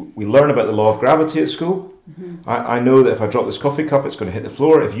 We learn about the law of gravity at school. I know that if I drop this coffee cup, it's going to hit the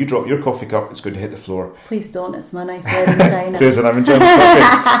floor. If you drop your coffee cup, it's going to hit the floor. Please don't. It's my nice wedding china. It is, and I'm enjoying the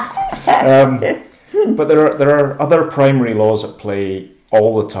coffee. But there are other primary laws at play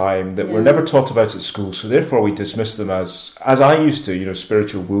all the time that we're never taught about at school. So therefore, we dismiss them as I used to.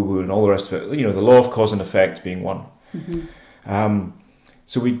 Spiritual woo-woo and all the rest of it. The law of cause and effect being one.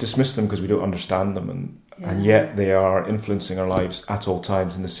 So we dismiss them because we don't understand them, and yet they are influencing our lives at all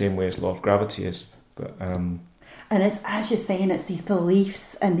times in the same way as the law of gravity is. But and it's, as you're saying, it's these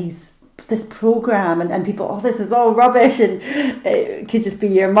beliefs and this program and people, this is all rubbish, and it could just be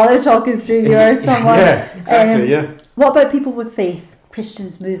your mother talking through you or someone. Yeah, exactly. What about people with faith?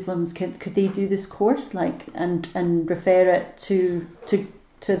 Christians, Muslims, could they do this course and refer it to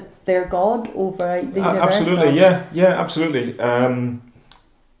their God over the universe? Absolutely, absolutely.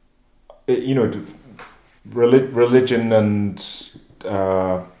 Religion and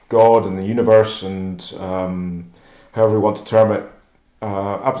God and the universe and however we want to term it,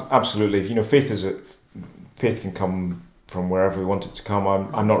 absolutely. Faith can come from wherever we want it to come.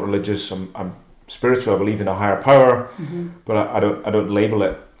 I'm not religious. I'm spiritual. I believe in a higher power, but I don't label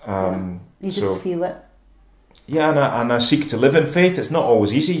it. You just feel it. Yeah, and I seek to live in faith. It's not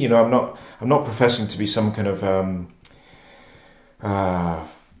always easy. I'm not professing to be some kind of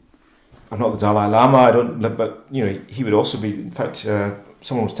I'm not the Dalai Lama. I don't, but he would also be. In fact,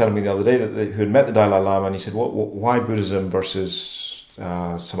 someone was telling me the other day who had met the Dalai Lama, and he said, why Buddhism versus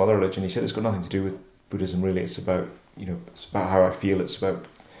some other religion?" He said, "It's got nothing to do with Buddhism, really. It's about it's about how I feel. It's about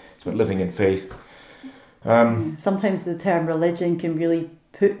living in faith." Sometimes the term religion can really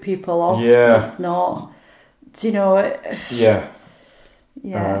put people off. Yeah, it's not.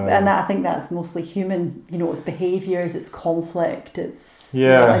 And I think that's mostly human. It's behaviours, it's conflict, it's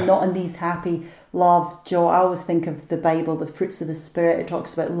and not in these happy love, joy. I always think of the Bible, the fruits of the Spirit. It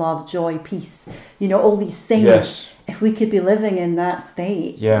talks about love, joy, peace. All these things. Yes. If we could be living in that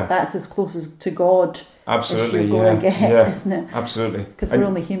state, that's as close as to God. Absolutely, as you're going to get, isn't it? Absolutely, because we're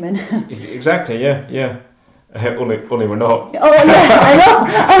only human. Exactly. Yeah. Only we're not. Oh yeah, I know.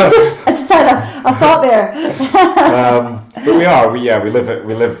 I just had a thought there. But we are.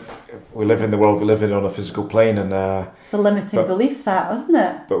 We live in the world. We live in on a physical plane, and it's a limiting belief, that, isn't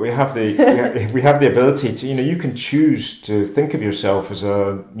it? But we have the ability to. You can choose to think of yourself as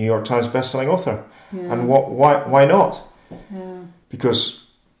a New York Times best-selling author, and why not? Yeah. Because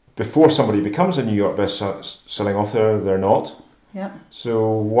before somebody becomes a New York best-selling author, they're not. Yeah. So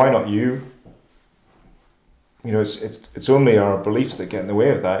why not you? It's only our beliefs that get in the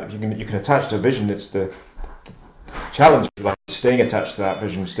way of that. You can attach to a vision. It's the challenge, like staying attached to that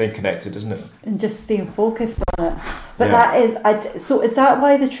vision, staying connected, isn't it? And just staying focused on it. But that is, so is that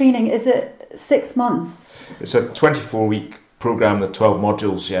why the training, is it 6 months? It's a 24-week program, the 12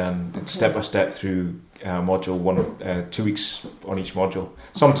 modules, and step by step through module 1, 2 weeks on each module.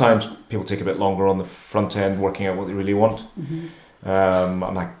 Sometimes people take a bit longer on the front end, working out what they really want, and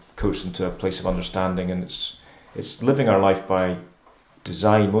I coach them to a place of understanding, and it's living our life by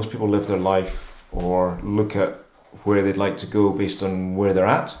design. Most people live their life or look at where they'd like to go based on where they're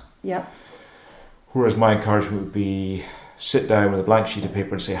at. Yeah. Whereas my encouragement would be sit down with a blank sheet of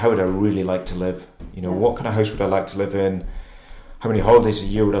paper and say, how would I really like to live? What kind of house would I like to live in? How many holidays a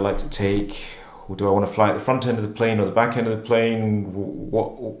year would I like to take? Do I want to fly at the front end of the plane or the back end of the plane?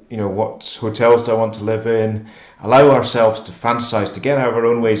 What hotels do I want to live in? Allow ourselves to fantasize, to get out of our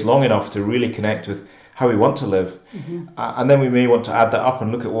own ways long enough to really connect with how we want to live, and then we may want to add that up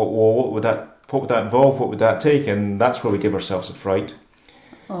and look at what would that involve, what would that take, and that's where we give ourselves a fright.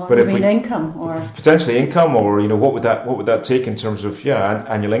 But if income, or potentially income, or what would that take in terms of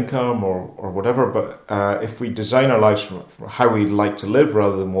annual income or whatever. But if we design our lives for how we'd like to live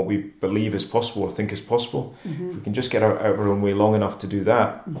rather than what we believe is possible or think is possible, if we can just get out of our own way long enough to do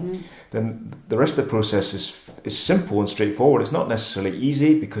that, then the rest of the process is simple and straightforward. It's not necessarily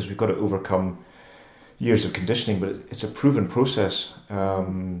easy because we've got to overcome years of conditioning, but it's a proven process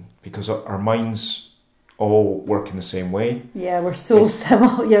because our minds all work in the same way. Yeah, we're so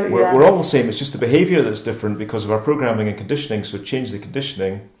similar. We're all the same. It's just the behaviour that's different because of our programming and conditioning. So change the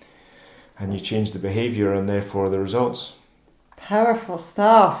conditioning and you change the behaviour and therefore the results. Powerful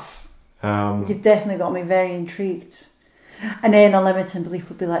stuff. You've definitely got me very intrigued. And then a limiting belief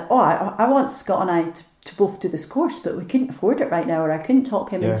would be like, I want Scott and I to both do this course, but we couldn't afford it right now, or I couldn't talk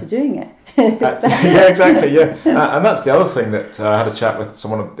him into doing it. Yeah, exactly, yeah. And that's the other thing that I had a chat with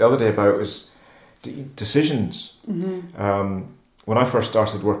someone the other day about was decisions. When I first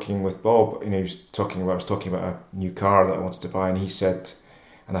started working with Bob, I was talking about a new car that I wanted to buy, and he said,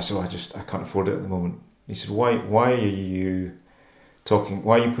 and I said, I can't afford it at the moment. He said, why are you talking,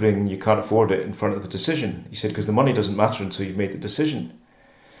 why are you putting you can't afford it in front of the decision? He said, because the money doesn't matter until you've made the decision.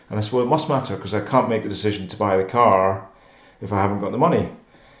 And I said, well, it must matter, because I can't make the decision to buy the car if I haven't got the money,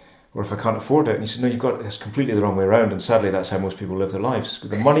 or if I can't afford it. And he said, no, it's completely the wrong way around, and sadly that's how most people live their lives.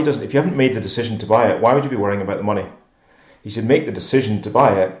 The money doesn't, if you haven't made the decision to buy it, why would you be worrying about the money? He said, make the decision to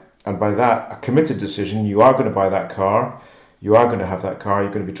buy it, and by that, a committed decision, you are going to buy that car, you are going to have that car,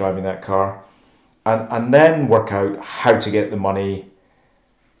 you're going to be driving that car, and then work out how to get the money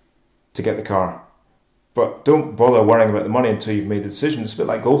to get the car. But don't bother worrying about the money until you've made the decision. It's a bit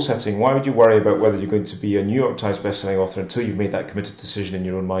like goal setting. Why would you worry about whether you're going to be a New York Times bestselling author until you've made that committed decision in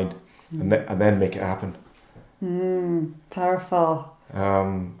your own mind, and then make it happen? Powerful.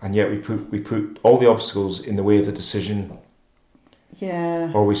 And yet we put all the obstacles in the way of the decision.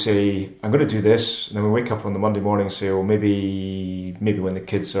 Yeah. Or we say, I'm going to do this, and then we wake up on the Monday morning and say, well, maybe when the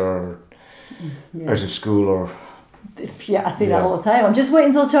kids are out of school, or... Yeah, I say that all the time. I'm just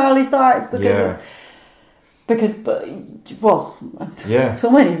waiting until Charlie starts, because so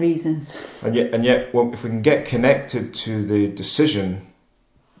many reasons. And yet, well, if we can get connected to the decision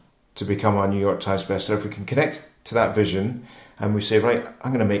to become our New York Times bestseller, if we can connect to that vision, and we say, right,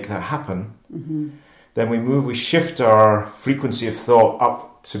 I'm going to make that happen, then we shift our frequency of thought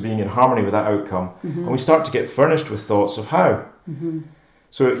up to being in harmony with that outcome, and we start to get furnished with thoughts of how.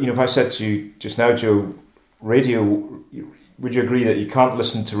 So, if I said to you just now, Joe, radio, would you agree that you can't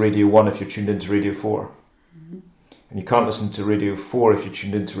listen to Radio 1 if you're tuned into Radio 4? And you can't listen to Radio 4 if you're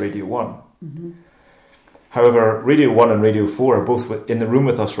tuned into Radio 1. However, Radio 1 and Radio 4 are both in the room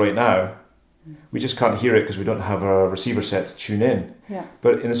with us right now. We just can't hear it because we don't have a receiver set to tune in. Yeah.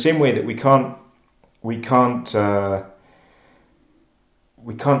 But in the same way that we can't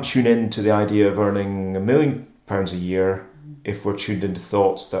tune in to the idea of earning £1 million a year if we're tuned into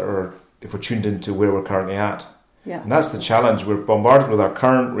thoughts if we're tuned into where we're currently at. Yeah. And that's the challenge. We're bombarded with our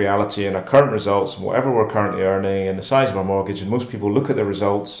current reality and our current results and whatever we're currently earning and the size of our mortgage, and most people look at their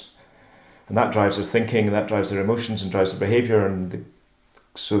results and that drives their thinking, and that drives their emotions and drives their behaviour, and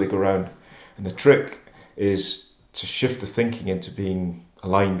so they go around. And the trick is to shift the thinking into being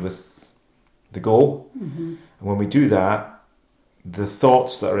aligned with the goal. And when we do that, the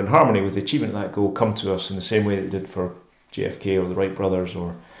thoughts that are in harmony with the achievement of that goal come to us in the same way that they did for JFK or the Wright brothers,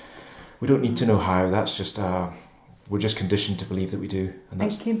 or we don't need to know how. That's just we're just conditioned to believe that we do. And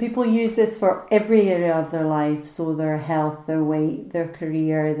can people use this for every area of their life? So their health, their weight, their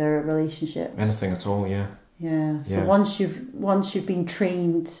career, their relationships, anything at all. Yeah. So once you've been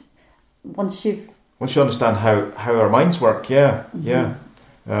trained, once you understand how our minds work,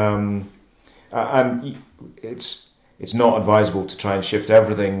 and it's not advisable to try and shift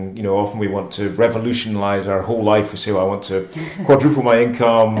everything. Often we want to revolutionise our whole life. We say, well, I want to quadruple my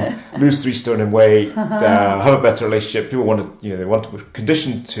income, lose 3 stone in weight, have a better relationship. People we're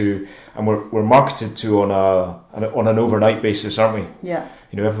conditioned to, and we're marketed to on an overnight basis, aren't we? Yeah.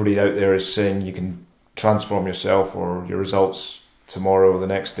 Everybody out there is saying you can transform yourself or your results tomorrow or the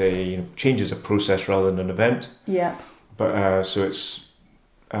next day. Change is a process rather than an event. Yeah. But so it's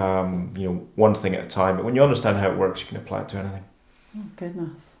one thing at a time. But when you understand how it works, you can apply it to anything. Oh,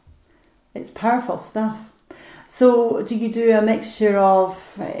 goodness. It's powerful stuff. So do you do a mixture of,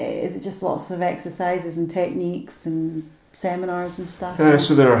 is it just lots of exercises and techniques and seminars and stuff?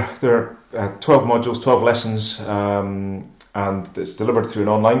 So there are 12 modules, 12 lessons, and it's delivered through an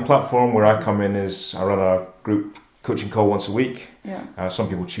online platform. Where I come in is I run a group coaching call once a week. Yeah. Some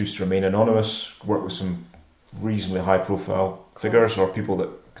people choose to remain anonymous, work with some reasonably high profile figures or people that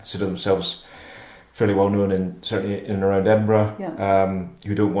consider themselves fairly well known, certainly in and around Edinburgh,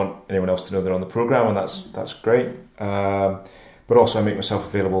 who don't want anyone else to know they're on the programme, and that's great. But also I make myself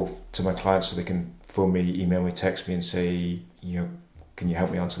available to my clients so they can phone me, email me, text me and say, can you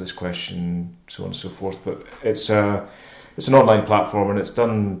help me answer this question, so on and so forth. But it's an online platform, and it's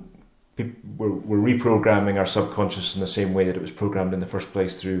done. We're reprogramming our subconscious in the same way that it was programmed in the first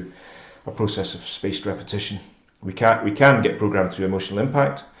place through a process of spaced repetition. We can get programmed through emotional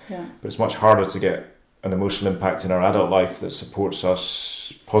impact, but it's much harder to get an emotional impact in our adult life that supports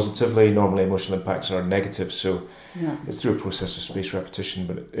us positively. Normally emotional impacts are negative, so it's through a process of spaced repetition.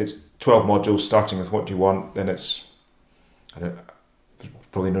 But it's 12 modules, starting with what do you want, then there's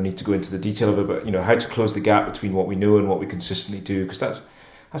probably no need to go into the detail of it, but how to close the gap between what we know and what we consistently do, because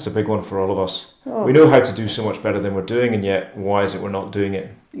that's a big one for all of us. We know how to do so much better than we're doing, and yet why is it we're not doing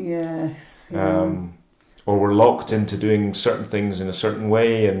it? Yes. Or we're locked into doing certain things in a certain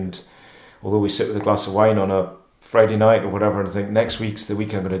way, and although we sit with a glass of wine on a Friday night or whatever and think next week's the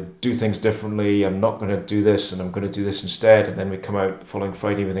week I'm going to do things differently, I'm not going to do this and I'm going to do this instead, and then we come out the following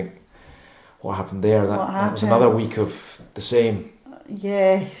Friday and we think, what happened there? That was another week of the same.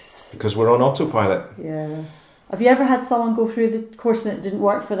 Yes. Because we're on autopilot. Yeah. Have you ever had someone go through the course and it didn't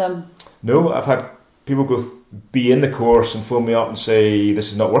work for them? No, I've had people be in the course and phone me up and say,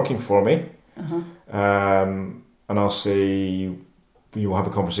 this is not working for me. And I'll say, we'll have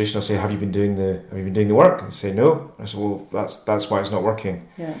a conversation. I'll say, have you been doing the work? And they say, no. I say, well, that's why it's not working.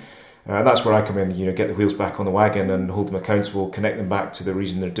 Yeah. That's where I come in, get the wheels back on the wagon and hold them accountable, connect them back to the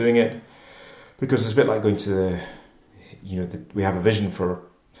reason they're doing it. Because it's a bit like going to we have a vision for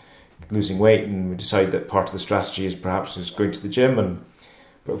losing weight, and we decide that part of the strategy is going to the gym,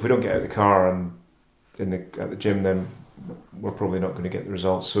 but if we don't get out of the car and at the gym, then we're probably not going to get the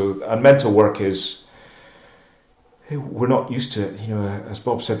results. So, and mental work is, we're not used to it. As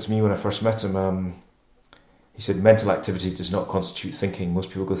Bob said to me when I first met him, he said mental activity does not constitute thinking. Most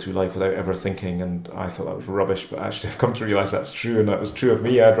people go through life without ever thinking, and I thought that was rubbish, but actually I've come to realise that's true, and that was true of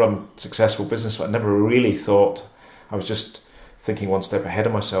me. I'd run successful business, but I never really thought. I was just thinking one step ahead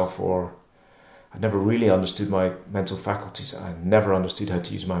of myself, or I never really understood my mental faculties. I never understood how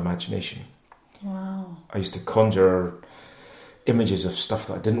to use my imagination. Wow. I used to conjure images of stuff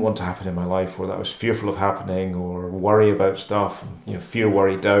that I didn't want to happen in my life, or that I was fearful of happening, or worry about stuff, fear,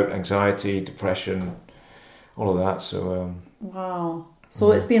 worry, doubt, anxiety, depression, all of that. So wow.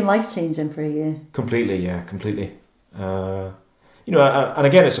 So it's been life-changing for you. Completely, yeah, completely. And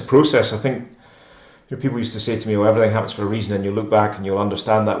again, it's a process. I think people used to say to me, "Oh, everything happens for a reason," and you'll look back and you'll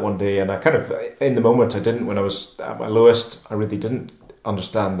understand that one day. And I kind of, in the moment, I didn't. When I was at my lowest, I really didn't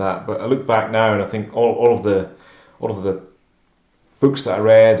understand that. But I look back now, and I think all of the books that I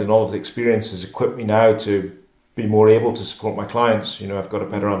read and all of the experiences equip me now to be more able to support my clients. I've got a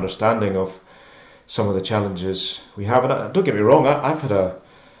better understanding of some of the challenges we have. And don't get me wrong, I've had a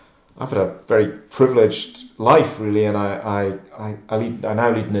very privileged life, really, and I now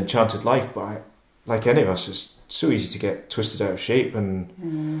lead an enchanted life. But like any of us, it's so easy to get twisted out of shape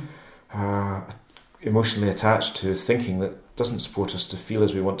and emotionally attached to thinking that doesn't support us to feel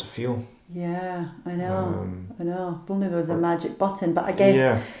as we want to feel. Yeah, I know. If only there was a magic button. But I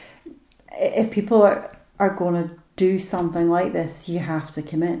guess if people are going to do something like this, you have to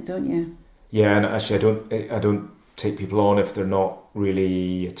commit, don't you? Yeah, and actually, I don't take people on if they're not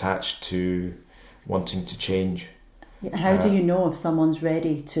really attached to wanting to change. Yeah, how do you know if someone's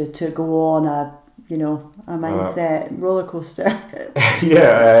ready to go on a mindset roller coaster?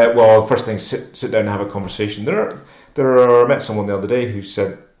 Well, first thing, sit down and have a conversation. I met someone the other day who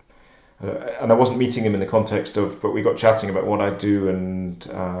said, and I wasn't meeting him in the context of, but we got chatting about what I do, and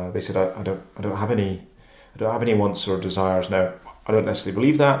they said I don't have any wants or desires now. I don't necessarily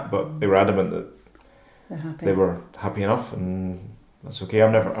believe that, but they were adamant that they were happy enough, and that's okay.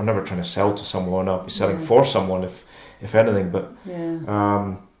 I'm never trying to sell to someone. I'll be selling for someone if anything. But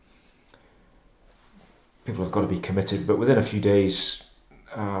people have got to be committed. But within a few days,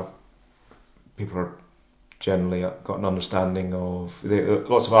 people are generally got an understanding of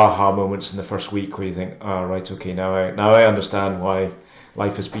lots of aha moments in the first week where you think, right, okay, now I understand why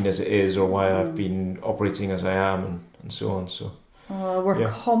life has been as it is, or why I've been operating as I am, and so on. So. I'm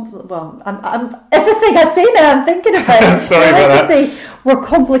everything I say now I'm thinking about. Sorry about that. Say we're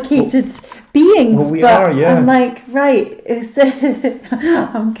complicated beings. Well, we are, yeah. I'm like, right,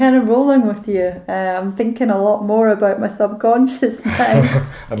 I'm kind of rolling with you. I'm thinking a lot more about my subconscious mind.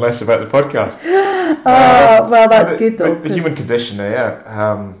 And less about the podcast. Well, that's good though. The human condition,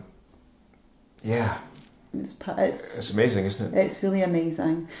 It's amazing, isn't it? It's really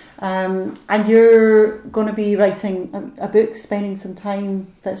amazing. And you're going to be writing a book, spending some time.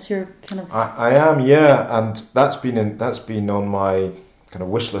 That's your kind of. I am, yeah, and that's been on my kind of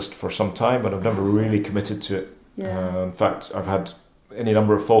wish list for some time, but I've never really committed to it. Yeah. In fact, I've had any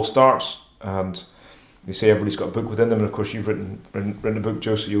number of false starts, and they say everybody's got a book within them, and of course you've written a book,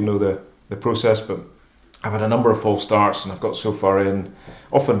 Joe, so you'll know the process. But I've had a number of false starts, and I've got so far in,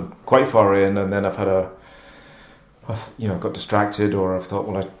 often quite far in, and then I've got distracted, or I've thought,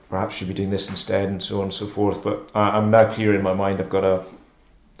 well, I perhaps should be doing this instead, and so on and so forth. But I'm now clear in my mind. I've got a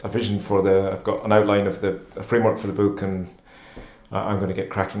vision I've got an outline of a framework for the book, and I'm going to get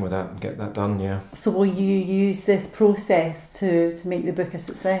cracking with that and get that done. Yeah. So will you use this process to make the book a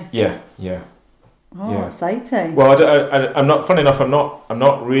success? Yeah. Oh, yeah. Exciting. Well, I'm not. Funny enough, I'm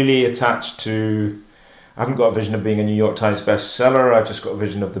not really attached to. I haven't got a vision of being a New York Times bestseller. I just got a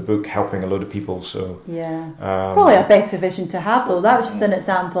vision of the book helping a load of people. So it's probably a better vision to have, though. That was just an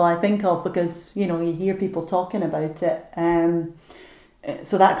example I think of, because you hear people talking about it.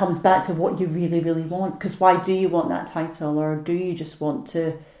 So that comes back to what you really, really want. Because why do you want that title, or do you just want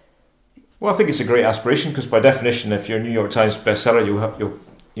to? Well, I think it's a great aspiration, because by definition, if you're a New York Times bestseller,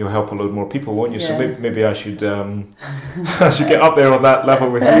 you'll help a load more people, won't you? Yeah. So maybe I should I should get up there on that level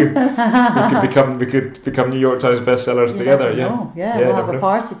with you. We could become New York Times bestsellers together. Yeah, we'll have a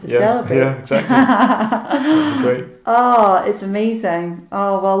party to celebrate. Yeah, exactly. That'd be great. Oh, it's amazing.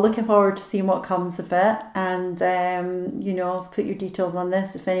 Oh, well, looking forward to seeing what comes of it. And, I've put your details on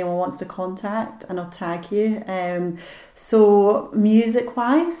this if anyone wants to contact, and I'll tag you. So,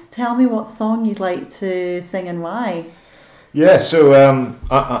 music-wise, tell me what song you'd like to sing and why. Yeah, so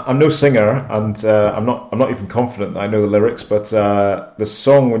I'm no singer, and I'm not even confident that I know the lyrics. But the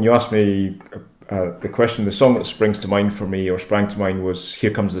song, when you asked me the question, the song that sprang to mind was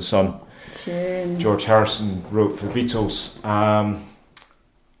 "Here Comes the Sun." Tune. George Harrison wrote for the Beatles,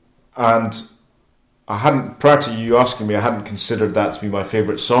 and I hadn't, prior to you asking me, I hadn't considered that to be my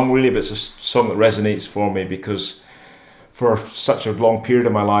favourite song really, but it's a song that resonates for me because for such a long period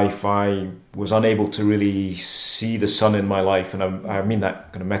of my life, I was unable to really see the sun in my life, and I mean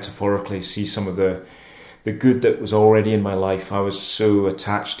that kind of metaphorically, see some of the good that was already in my life. I was so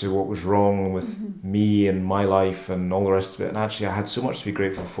attached to what was wrong with me and my life and all the rest of it, and actually I had so much to be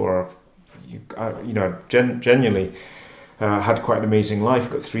grateful for. Genuinely had quite an amazing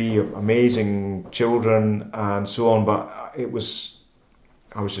life, got 3 amazing children and so on, but I was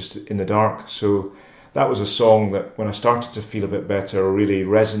just in the dark. So that was a song that when I started to feel a bit better really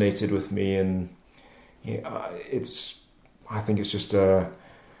resonated with me, and I think it's just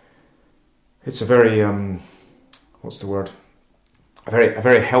it's a very what's the word? A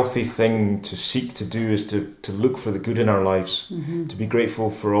very healthy thing to seek to do is to look for the good in our lives, to be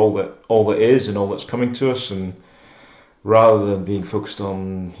grateful for all that is and all that's coming to us, and rather than being focused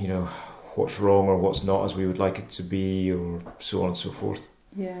on what's wrong or what's not as we would like it to be, or so on and so forth.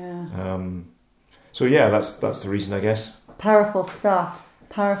 Yeah. So yeah, that's the reason, I guess. Powerful stuff.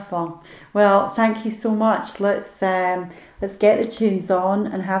 Powerful. Well, thank you so much. Let's get the tunes on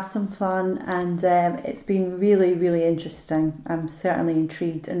and have some fun. And it's been really, really interesting. I'm certainly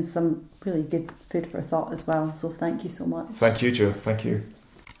intrigued, and some really good food for thought as well. So thank you so much. Thank you, Jo. Thank you.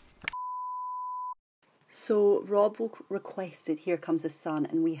 So Rob requested "Here Comes the Sun,"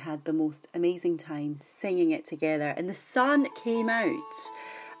 and we had the most amazing time singing it together. And the sun came out.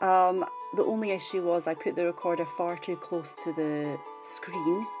 The only issue was I put the recorder far too close to the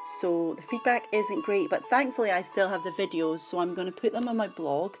screen, so the feedback isn't great, but thankfully I still have the videos, so I'm going to put them on my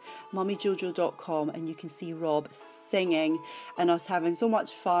blog, mummyjojo.com, and you can see Rob singing and us having so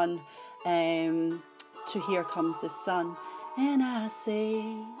much fun to "Here Comes the Sun." And I say,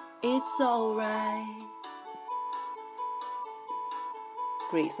 it's alright.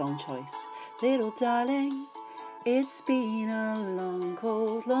 Great song choice. Little darling, it's been a long,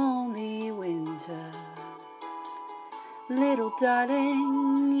 cold, lonely winter. Little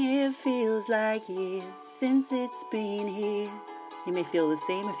darling, it feels like years since it's been here. You may feel the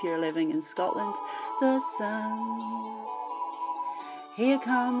same if you're living in Scotland. The sun, here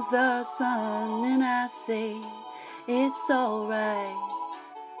comes the sun, and I say, it's alright.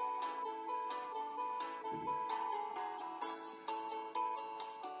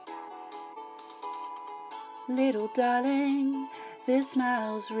 Little darling, their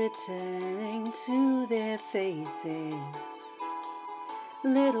smiles returning to their faces.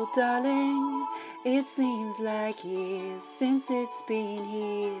 Little darling, it seems like years since it's been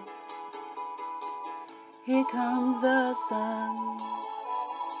here. Here comes the sun.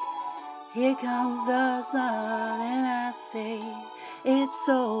 Here comes the sun, and I say, it's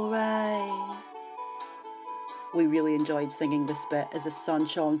alright. We really enjoyed singing this bit as the sun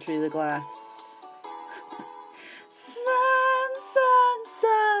shone through the glass.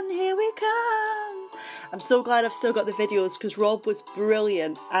 Sun, here we come. I'm so glad I've still got the videos, because Rob was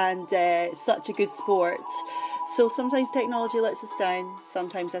brilliant and such a good sport. So sometimes technology lets us down,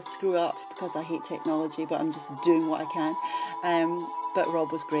 sometimes I screw up because I hate technology, but I'm just doing what I can. But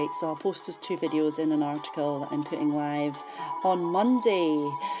Rob was great, so I'll post those 2 videos in an article that I'm putting live on Monday,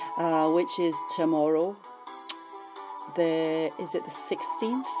 which is tomorrow. Is it the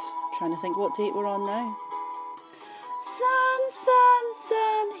 16th? Trying to think what date we're on now. Sun, sun,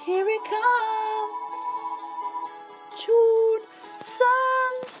 sun, here it comes. Tune,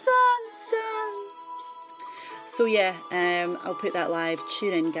 sun, sun, sun. So yeah, I'll put that live.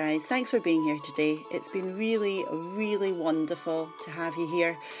 Tune in, guys. Thanks for being here today. It's been really, really wonderful to have you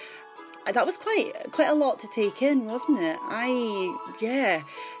here. That was quite a lot to take in, wasn't it? It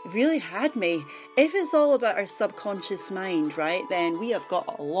really had me. If it's all about our subconscious mind, right, then we have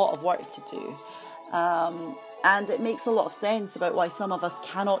got a lot of work to do. And it makes a lot of sense about why some of us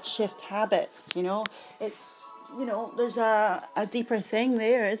cannot shift habits, there's a deeper thing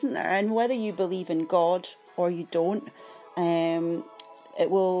there, isn't there? And whether you believe in God or you don't, It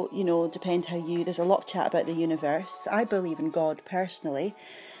will, depend how you... There's a lot of chat about the universe. I believe in God personally.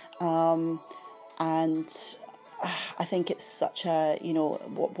 And I think it's such a,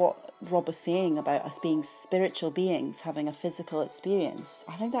 what Rob was saying about us being spiritual beings, having a physical experience.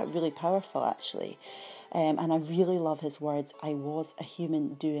 I think that really powerful, actually. And I really love his words, I was a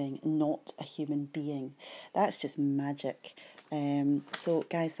human doing, not a human being. That's just magic. So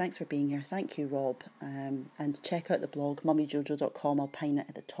guys, thanks for being here. Thank you, Rob. And check out the blog, mummyjojo.com. I'll pin it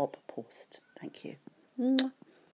at the top post. Thank you. Mwah.